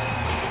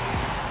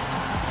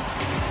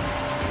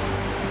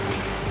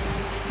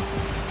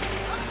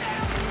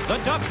 The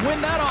Ducks win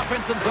that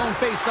offensive zone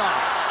faceoff.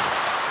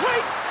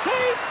 Great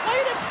save.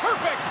 Played it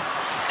perfect.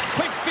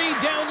 Quick feed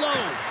down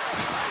low.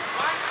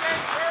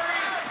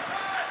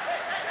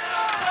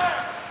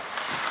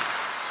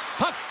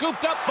 Puck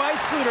scooped up by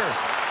Suter.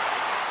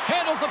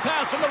 Handles the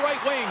pass from the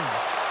right wing.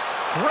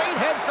 Great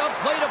heads-up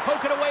play to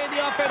poke it away in the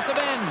offensive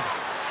end.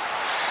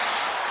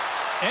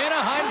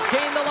 Anaheim's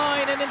gained the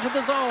line and into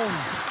the zone.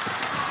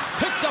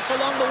 Picked up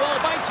along the wall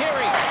by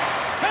Terry.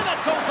 And that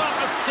goes off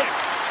a stick.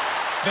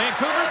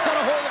 Vancouver's got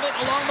a hold of it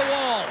along the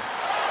wall.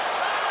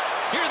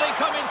 Here they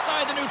come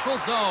inside the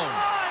neutral zone.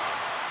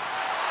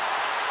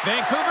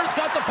 Vancouver's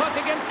got the puck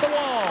against the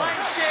wall.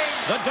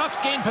 The Ducks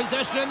gain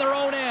possession in their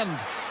own end.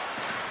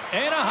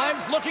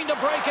 Anaheim's looking to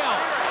break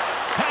out.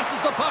 Passes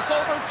the puck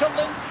over to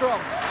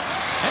Lindstrom.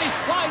 And he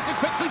slides it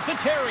quickly to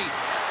Terry.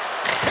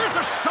 Here's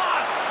a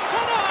shot.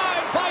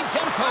 Denied by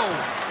Demko.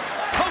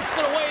 Pokes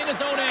it away in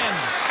his own end.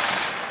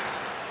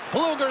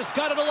 Bluger's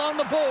got it along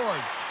the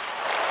boards.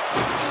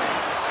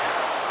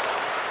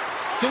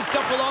 Scooped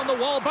up along the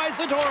wall by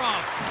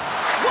Zadorov.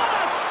 What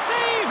a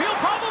save! He'll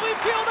probably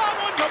feel that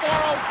one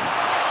tomorrow.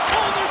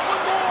 Oh, there's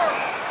one more.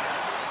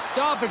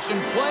 Stoppage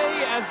in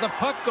play as the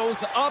puck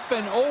goes up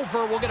and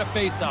over. We'll get a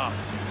face-off.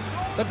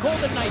 The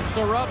Golden Knights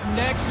are up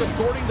next,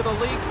 according to the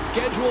league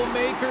schedule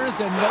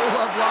makers, and no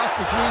love lost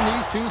between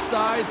these two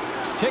sides.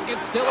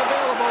 Tickets still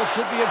available.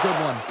 Should be a good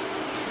one.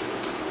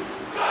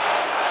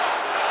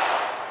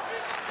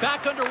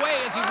 Back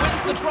underway as he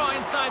wins the draw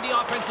inside the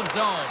offensive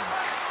zone.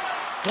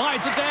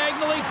 Slides it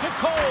diagonally to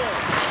Cole.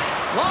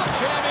 Lock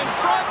jam in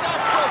front.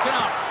 That's broken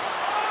up.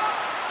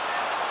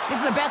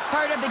 This is the best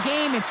part of the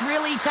game. It's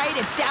really tight.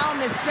 It's down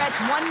the stretch.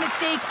 One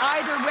mistake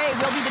either way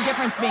will be the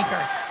difference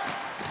maker.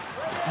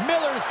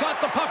 Miller's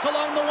got the puck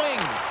along the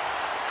wing.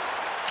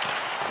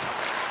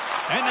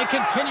 And they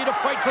continue to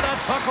fight for that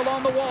puck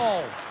along the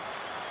wall.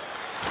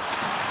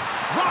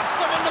 Rocks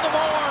him into the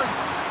boards.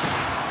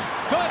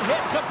 Good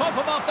hit to bump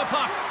him off the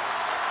puck.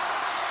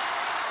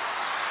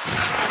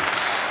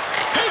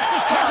 Takes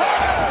a shot.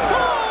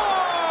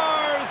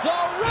 Scores! The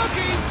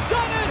rookie's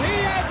done it. He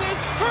has his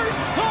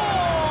first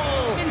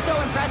goal. I've been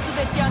so impressed with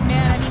this young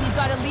man. I mean, he's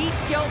got elite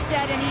skill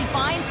set, and he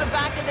finds the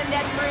back of the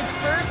net for his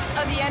first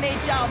of the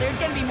NHL. There's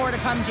going to be more to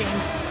come,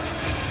 James.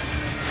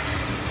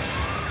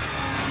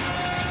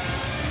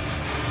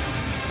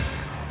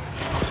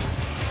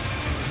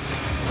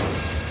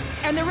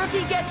 And the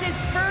rookie gets his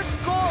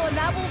first goal, and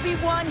that will be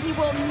one he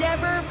will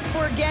never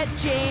forget,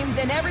 James.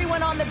 And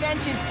everyone on the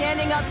bench is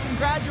standing up,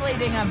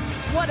 congratulating him.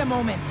 What a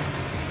moment.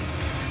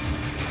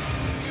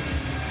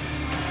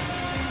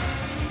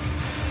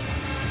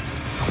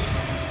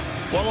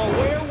 Well, a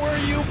where were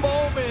you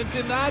moment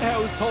in that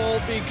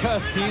household,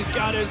 because he's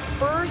got his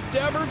first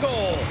ever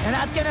goal. And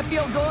that's going to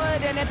feel good,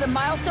 and it's a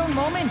milestone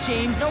moment,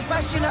 James. No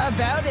question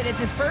about it. It's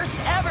his first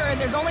ever, and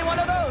there's only one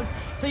of those.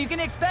 So you can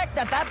expect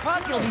that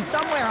puck will be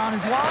somewhere on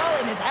his wall,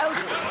 in his house,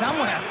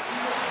 somewhere.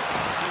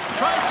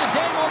 Tries to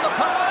dangle, and the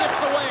puck skips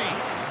away.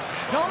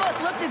 It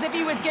almost looked as if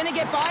he was going to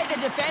get by the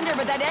defender,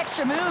 but that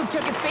extra move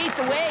took his space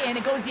away, and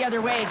it goes the other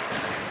way.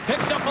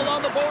 Picked up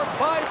along the boards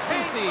by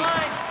Ceci.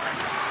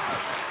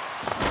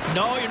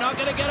 No, you're not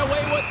going to get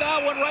away with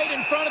that one right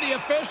in front of the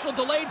official.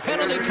 Delayed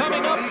penalty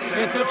coming up.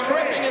 It's a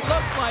tripping, it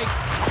looks like.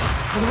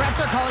 Well, the refs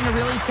are calling a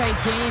really tight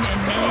game, and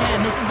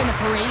man, this has been a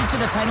parade to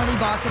the penalty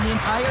box, and the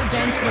entire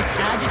bench looks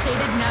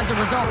agitated, and as a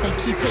result, they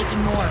keep taking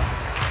more.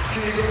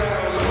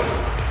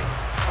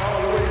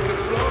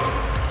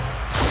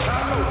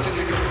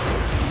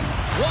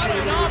 What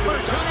an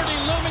opportunity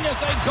looming as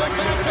they go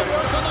back to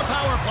work on the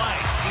power play.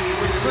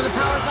 Well, the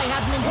power play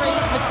hasn't been great.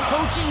 The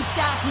coaching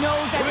staff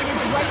knows that it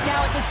is right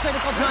now at this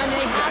critical time, and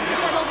they have to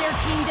settle their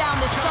team down.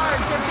 The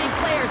stars, they're big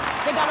players.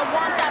 They got to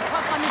want that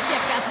puck on the stick.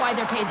 That's why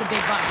they're paid the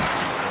big bucks.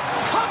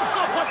 Comes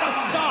up with the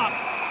stop.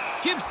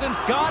 Gibson's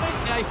got it,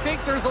 and I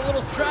think there's a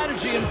little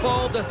strategy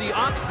involved as he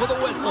opts for the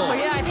whistle. Well,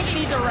 yeah, I think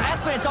he needs a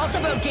rest, but it's also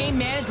about game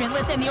management.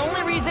 Listen, the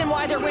only reason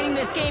why they're winning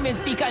this game is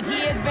because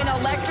he has been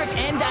electric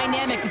and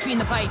dynamic between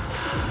the pipes.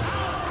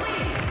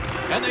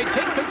 And they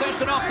take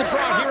possession off the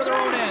draw here at their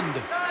own end.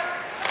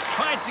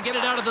 Tries to get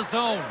it out of the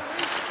zone.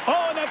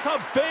 Oh, and that's a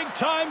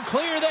big-time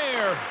clear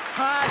there.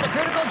 The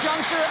critical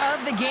juncture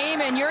of the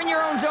game, and you're in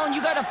your own zone. You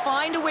got to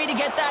find a way to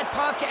get that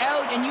puck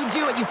out, and you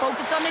do it. You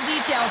focused on the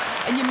details,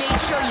 and you made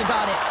sure you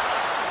got it.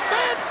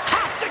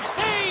 Fantastic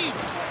save!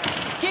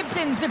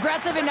 Gibson's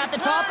aggressive and at the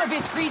top of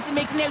his crease and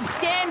makes an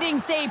outstanding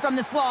save from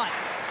the slot.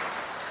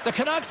 The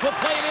Canucks will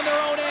play it in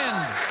their own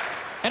end.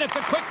 And it's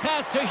a quick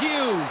pass to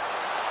Hughes.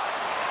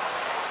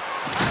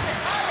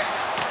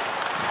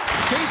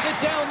 Feeds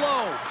it down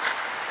low.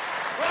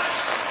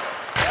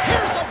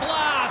 Here's a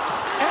blast,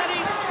 and he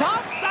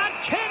stops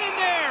that cannon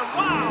there.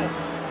 Wow.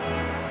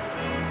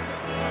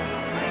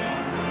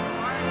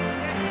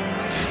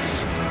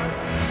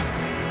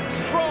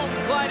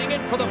 Strome's gliding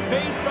in for the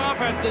face-off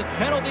as this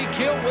penalty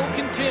kill will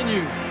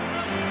continue.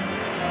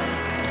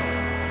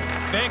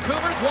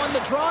 Vancouver's won the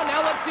draw.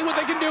 Now let's see what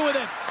they can do with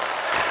it.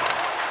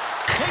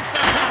 Takes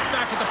that pass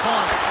back at the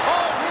point.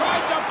 Oh,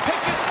 tried to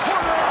pick his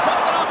corner and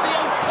puts it off the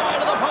outside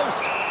of the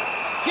post.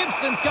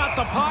 Gibson's got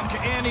the puck,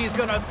 and he's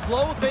going to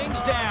slow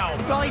things down.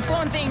 Well, he's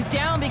slowing things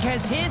down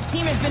because his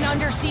team has been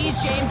under siege,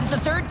 James. It's the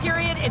third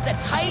period. It's a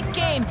tight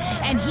game,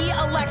 and he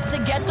elects to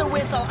get the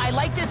whistle. I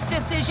like this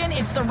decision.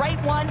 It's the right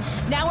one.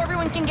 Now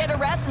everyone can get a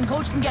rest, and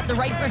coach can get the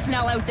right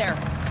personnel out there.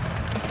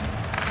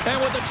 And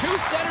with the two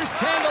centers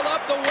tangled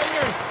up, the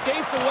winger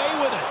skates away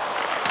with it.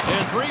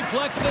 His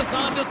reflexes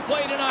on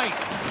display tonight.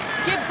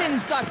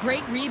 Gibson's got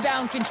great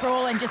rebound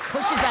control and just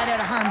pushes that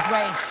out of harm's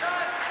way.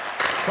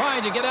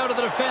 Trying to get out of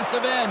the defensive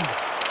end.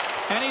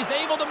 And he's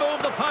able to move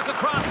the puck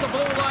across the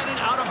blue line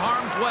and out of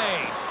harm's way.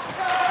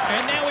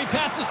 And now he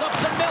passes up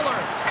to Miller.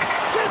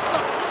 Gets a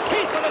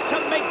piece of it to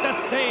make the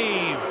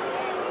save.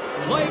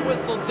 Play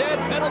whistle dead,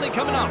 penalty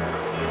coming up.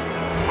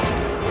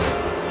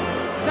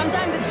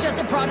 Sometimes it's just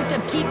a product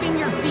of keeping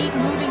your feet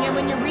moving, and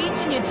when you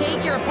reach and you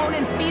take your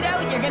opponent's feet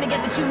out, you're going to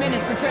get the 2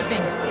 minutes for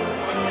tripping.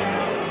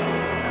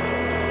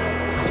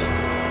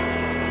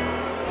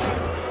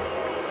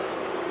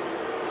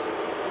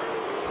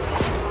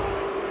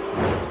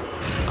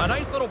 A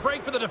nice little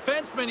break for the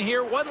defenseman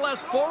here. One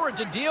less forward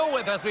to deal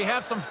with as we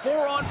have some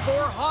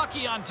 4-on-4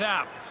 hockey on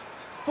tap.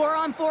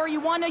 4-on-4,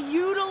 you want to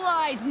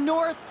utilize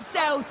north,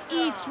 south,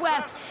 east,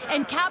 west,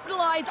 and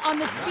capitalize on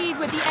the speed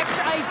with the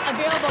extra ice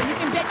available. You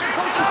can bet your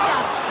coaching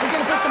staff is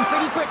going to put some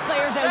pretty quick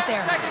players out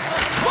there.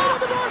 Right on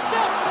the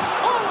doorstep.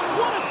 Oh,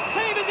 and what a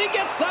save as he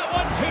gets that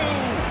one, too.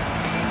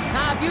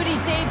 Beauty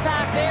save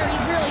back there.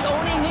 He's really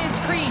owning his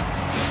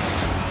crease.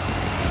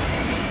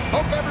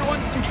 Hope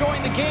everyone's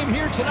enjoying the game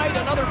here tonight.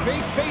 Another big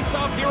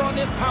face-off here on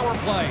this power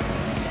play.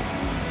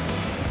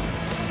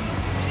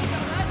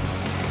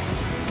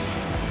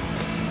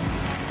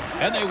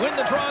 And they win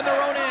the draw in their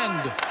own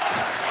end.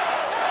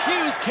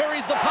 Hughes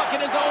carries the puck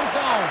in his own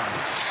zone.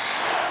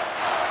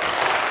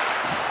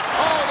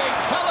 Oh, they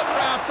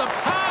telegraph the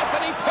pass,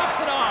 and he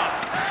picks it off.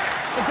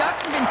 The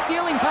Ducks have been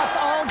stealing pucks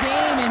all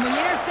game, and when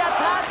you intercept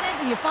passes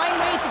and you find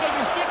ways to get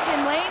your sticks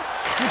in lanes,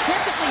 you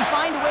typically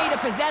find a way to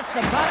possess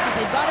the puck, but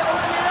they've got to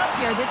open it up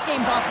here. This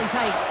game's awfully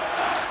tight.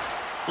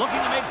 Looking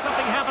to make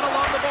something happen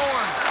along the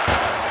boards.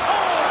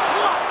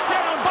 Oh, locked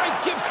down by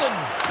Gibson.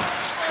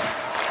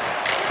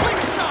 Quick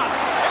shot,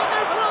 and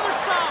there's another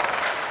stop.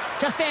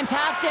 Just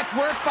fantastic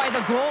work by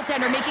the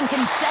goaltender, making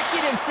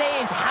consecutive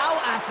saves. How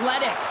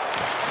athletic.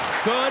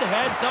 Good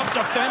heads-up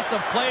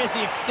defensive play as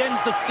he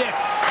extends the stick.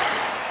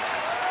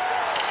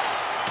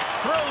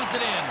 Throws it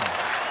in.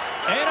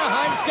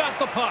 Anaheim's got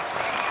the puck.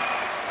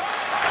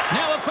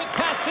 Now a quick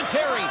pass to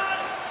Terry.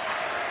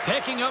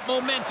 Picking up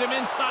momentum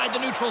inside the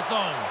neutral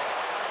zone.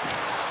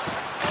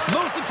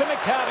 Moves it to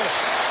McTavish.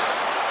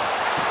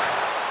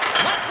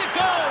 Lets it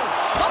go.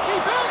 Lucky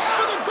bounce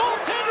for the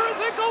goaltender as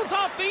it goes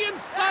off the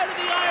inside of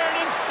the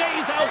iron and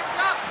stays out.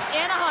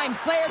 Anaheim's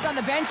players on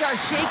the bench are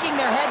shaking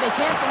their head. They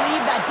can't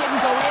believe that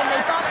didn't go in.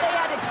 They thought they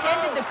had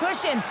extended the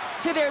cushion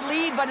to their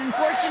lead, but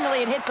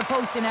unfortunately it hits the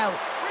post and out.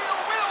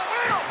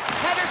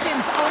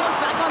 Pedersen's almost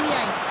back on the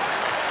ice.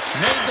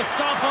 Made the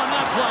stop on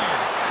that play.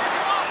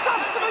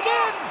 Stops them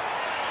again.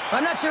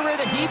 I'm not sure where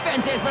the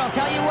defense is, but I'll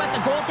tell you what, the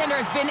goaltender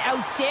has been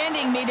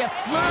outstanding. Made a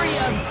flurry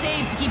of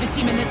saves to keep his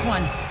team in this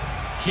one.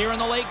 Here in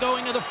the late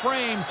going of the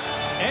frame,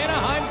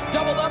 Anaheim's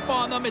doubled up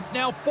on them. It's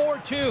now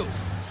 4-2.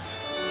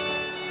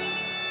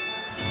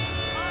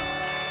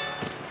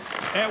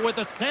 And with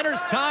the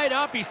centers tied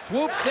up, he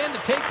swoops in to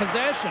take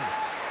possession.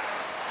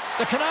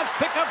 The Canucks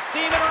pick up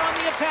steam and are on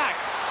the attack.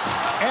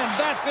 And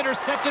that's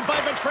intercepted by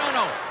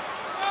Vetrano.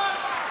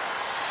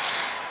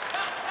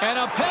 And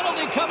a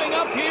penalty coming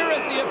up here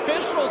as the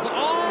officials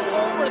all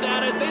over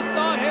that as they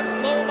saw him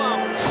slow him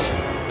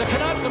up. The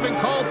Canucks have been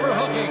called for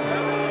hooking.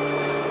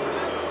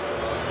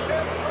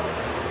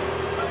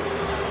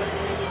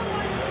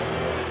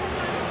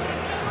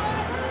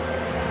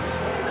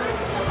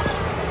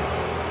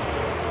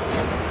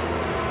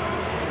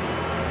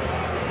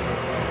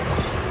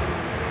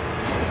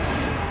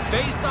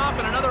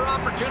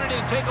 opportunity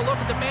to take a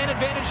look at the man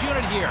advantage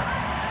unit here.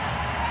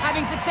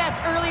 Having success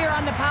earlier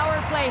on the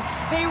power play,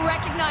 they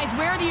recognize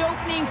where the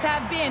openings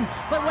have been.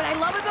 But what I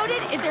love about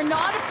it is they're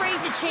not afraid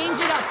to change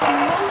it up. The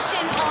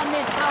motion on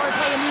this power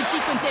play and these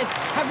sequences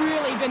have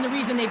really been the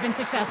reason they've been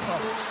successful.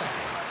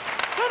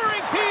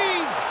 Centering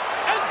feed,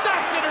 and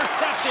that's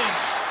intercepted.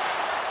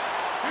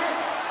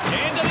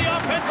 Into the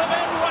offensive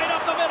end, right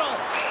up the middle.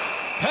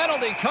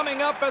 Penalty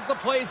coming up as the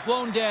play's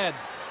blown dead.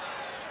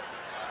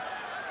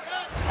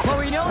 Well,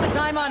 we know the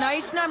time on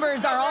ice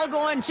numbers are all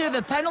going to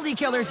the penalty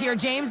killers here,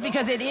 James,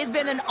 because it has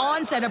been an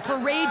onset, a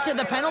parade to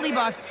the penalty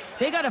box.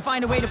 They got to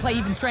find a way to play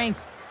even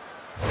strength.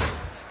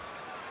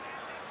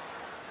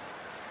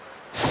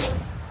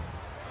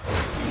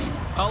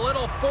 A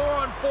little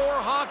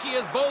 4-on-4 hockey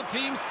as both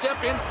teams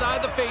step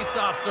inside the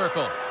face-off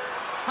circle.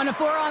 On a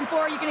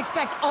 4-on-4, you can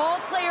expect all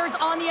players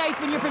on the ice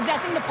when you're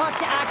possessing the puck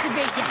to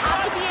activate. You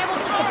have to be able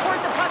to support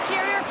the puck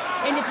carrier,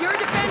 and if you're a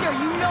defender,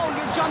 you know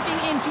you're jumping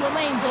into a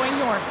lane going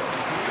north.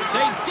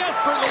 They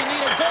desperately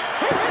need a goal.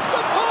 He hits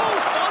the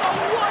post on a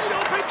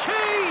wide-open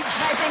cage.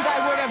 I think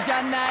I would have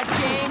done that,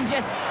 James.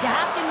 Just, you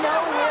have to know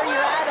where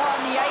you're at on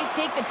the ice.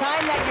 Take the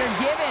time that you're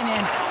given,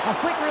 and a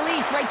quick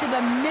release right to the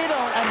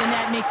middle of the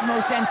net makes the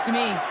most sense to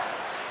me.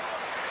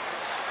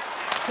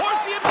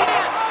 Towards the empty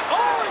net.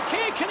 Oh, it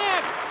can't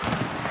connect.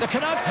 The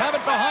Canucks have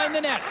it behind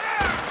the net.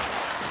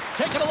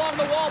 Taken along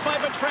the wall by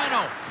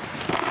Vetrano.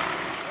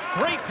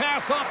 Great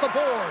pass off the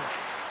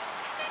boards.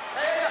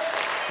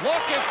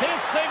 Look at this.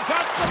 They've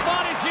got some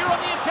bodies here on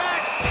the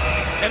attack.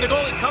 And the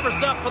goalie covers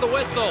up for the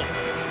whistle.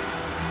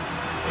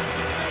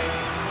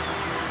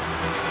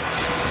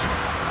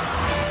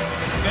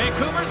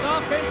 Vancouver's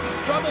offensive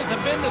struggles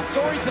have been the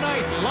story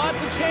tonight. Lots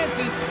of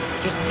chances,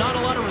 just not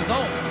a lot of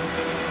results.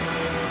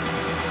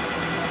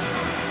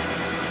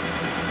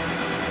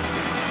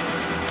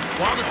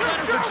 While the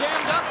centers are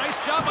jammed up,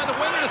 nice job by the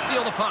winger to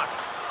steal the puck.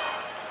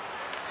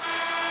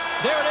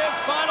 There it is,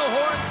 final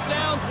horn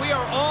sounds. We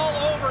are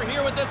all over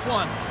here with this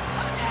one.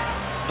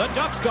 The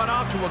Ducks got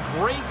off to a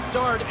great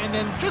start and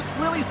then just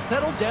really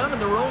settled down in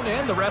their own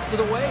end the rest of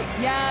the way.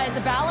 Yeah, it's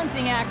a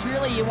balancing act,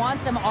 really. You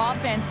want some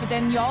offense, but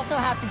then you also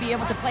have to be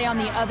able to play on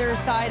the other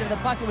side of the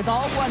puck. It was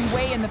all one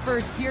way in the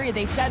first period.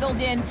 They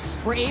settled in,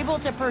 were able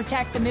to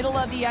protect the middle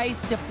of the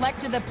ice,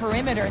 deflect to the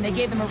perimeter, and they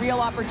gave them a real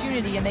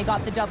opportunity, and they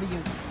got the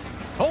W.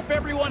 Hope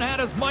everyone had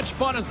as much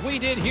fun as we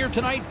did here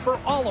tonight. For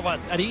all of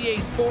us at EA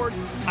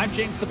Sports, I'm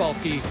James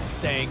Cebulski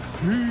saying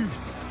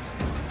peace.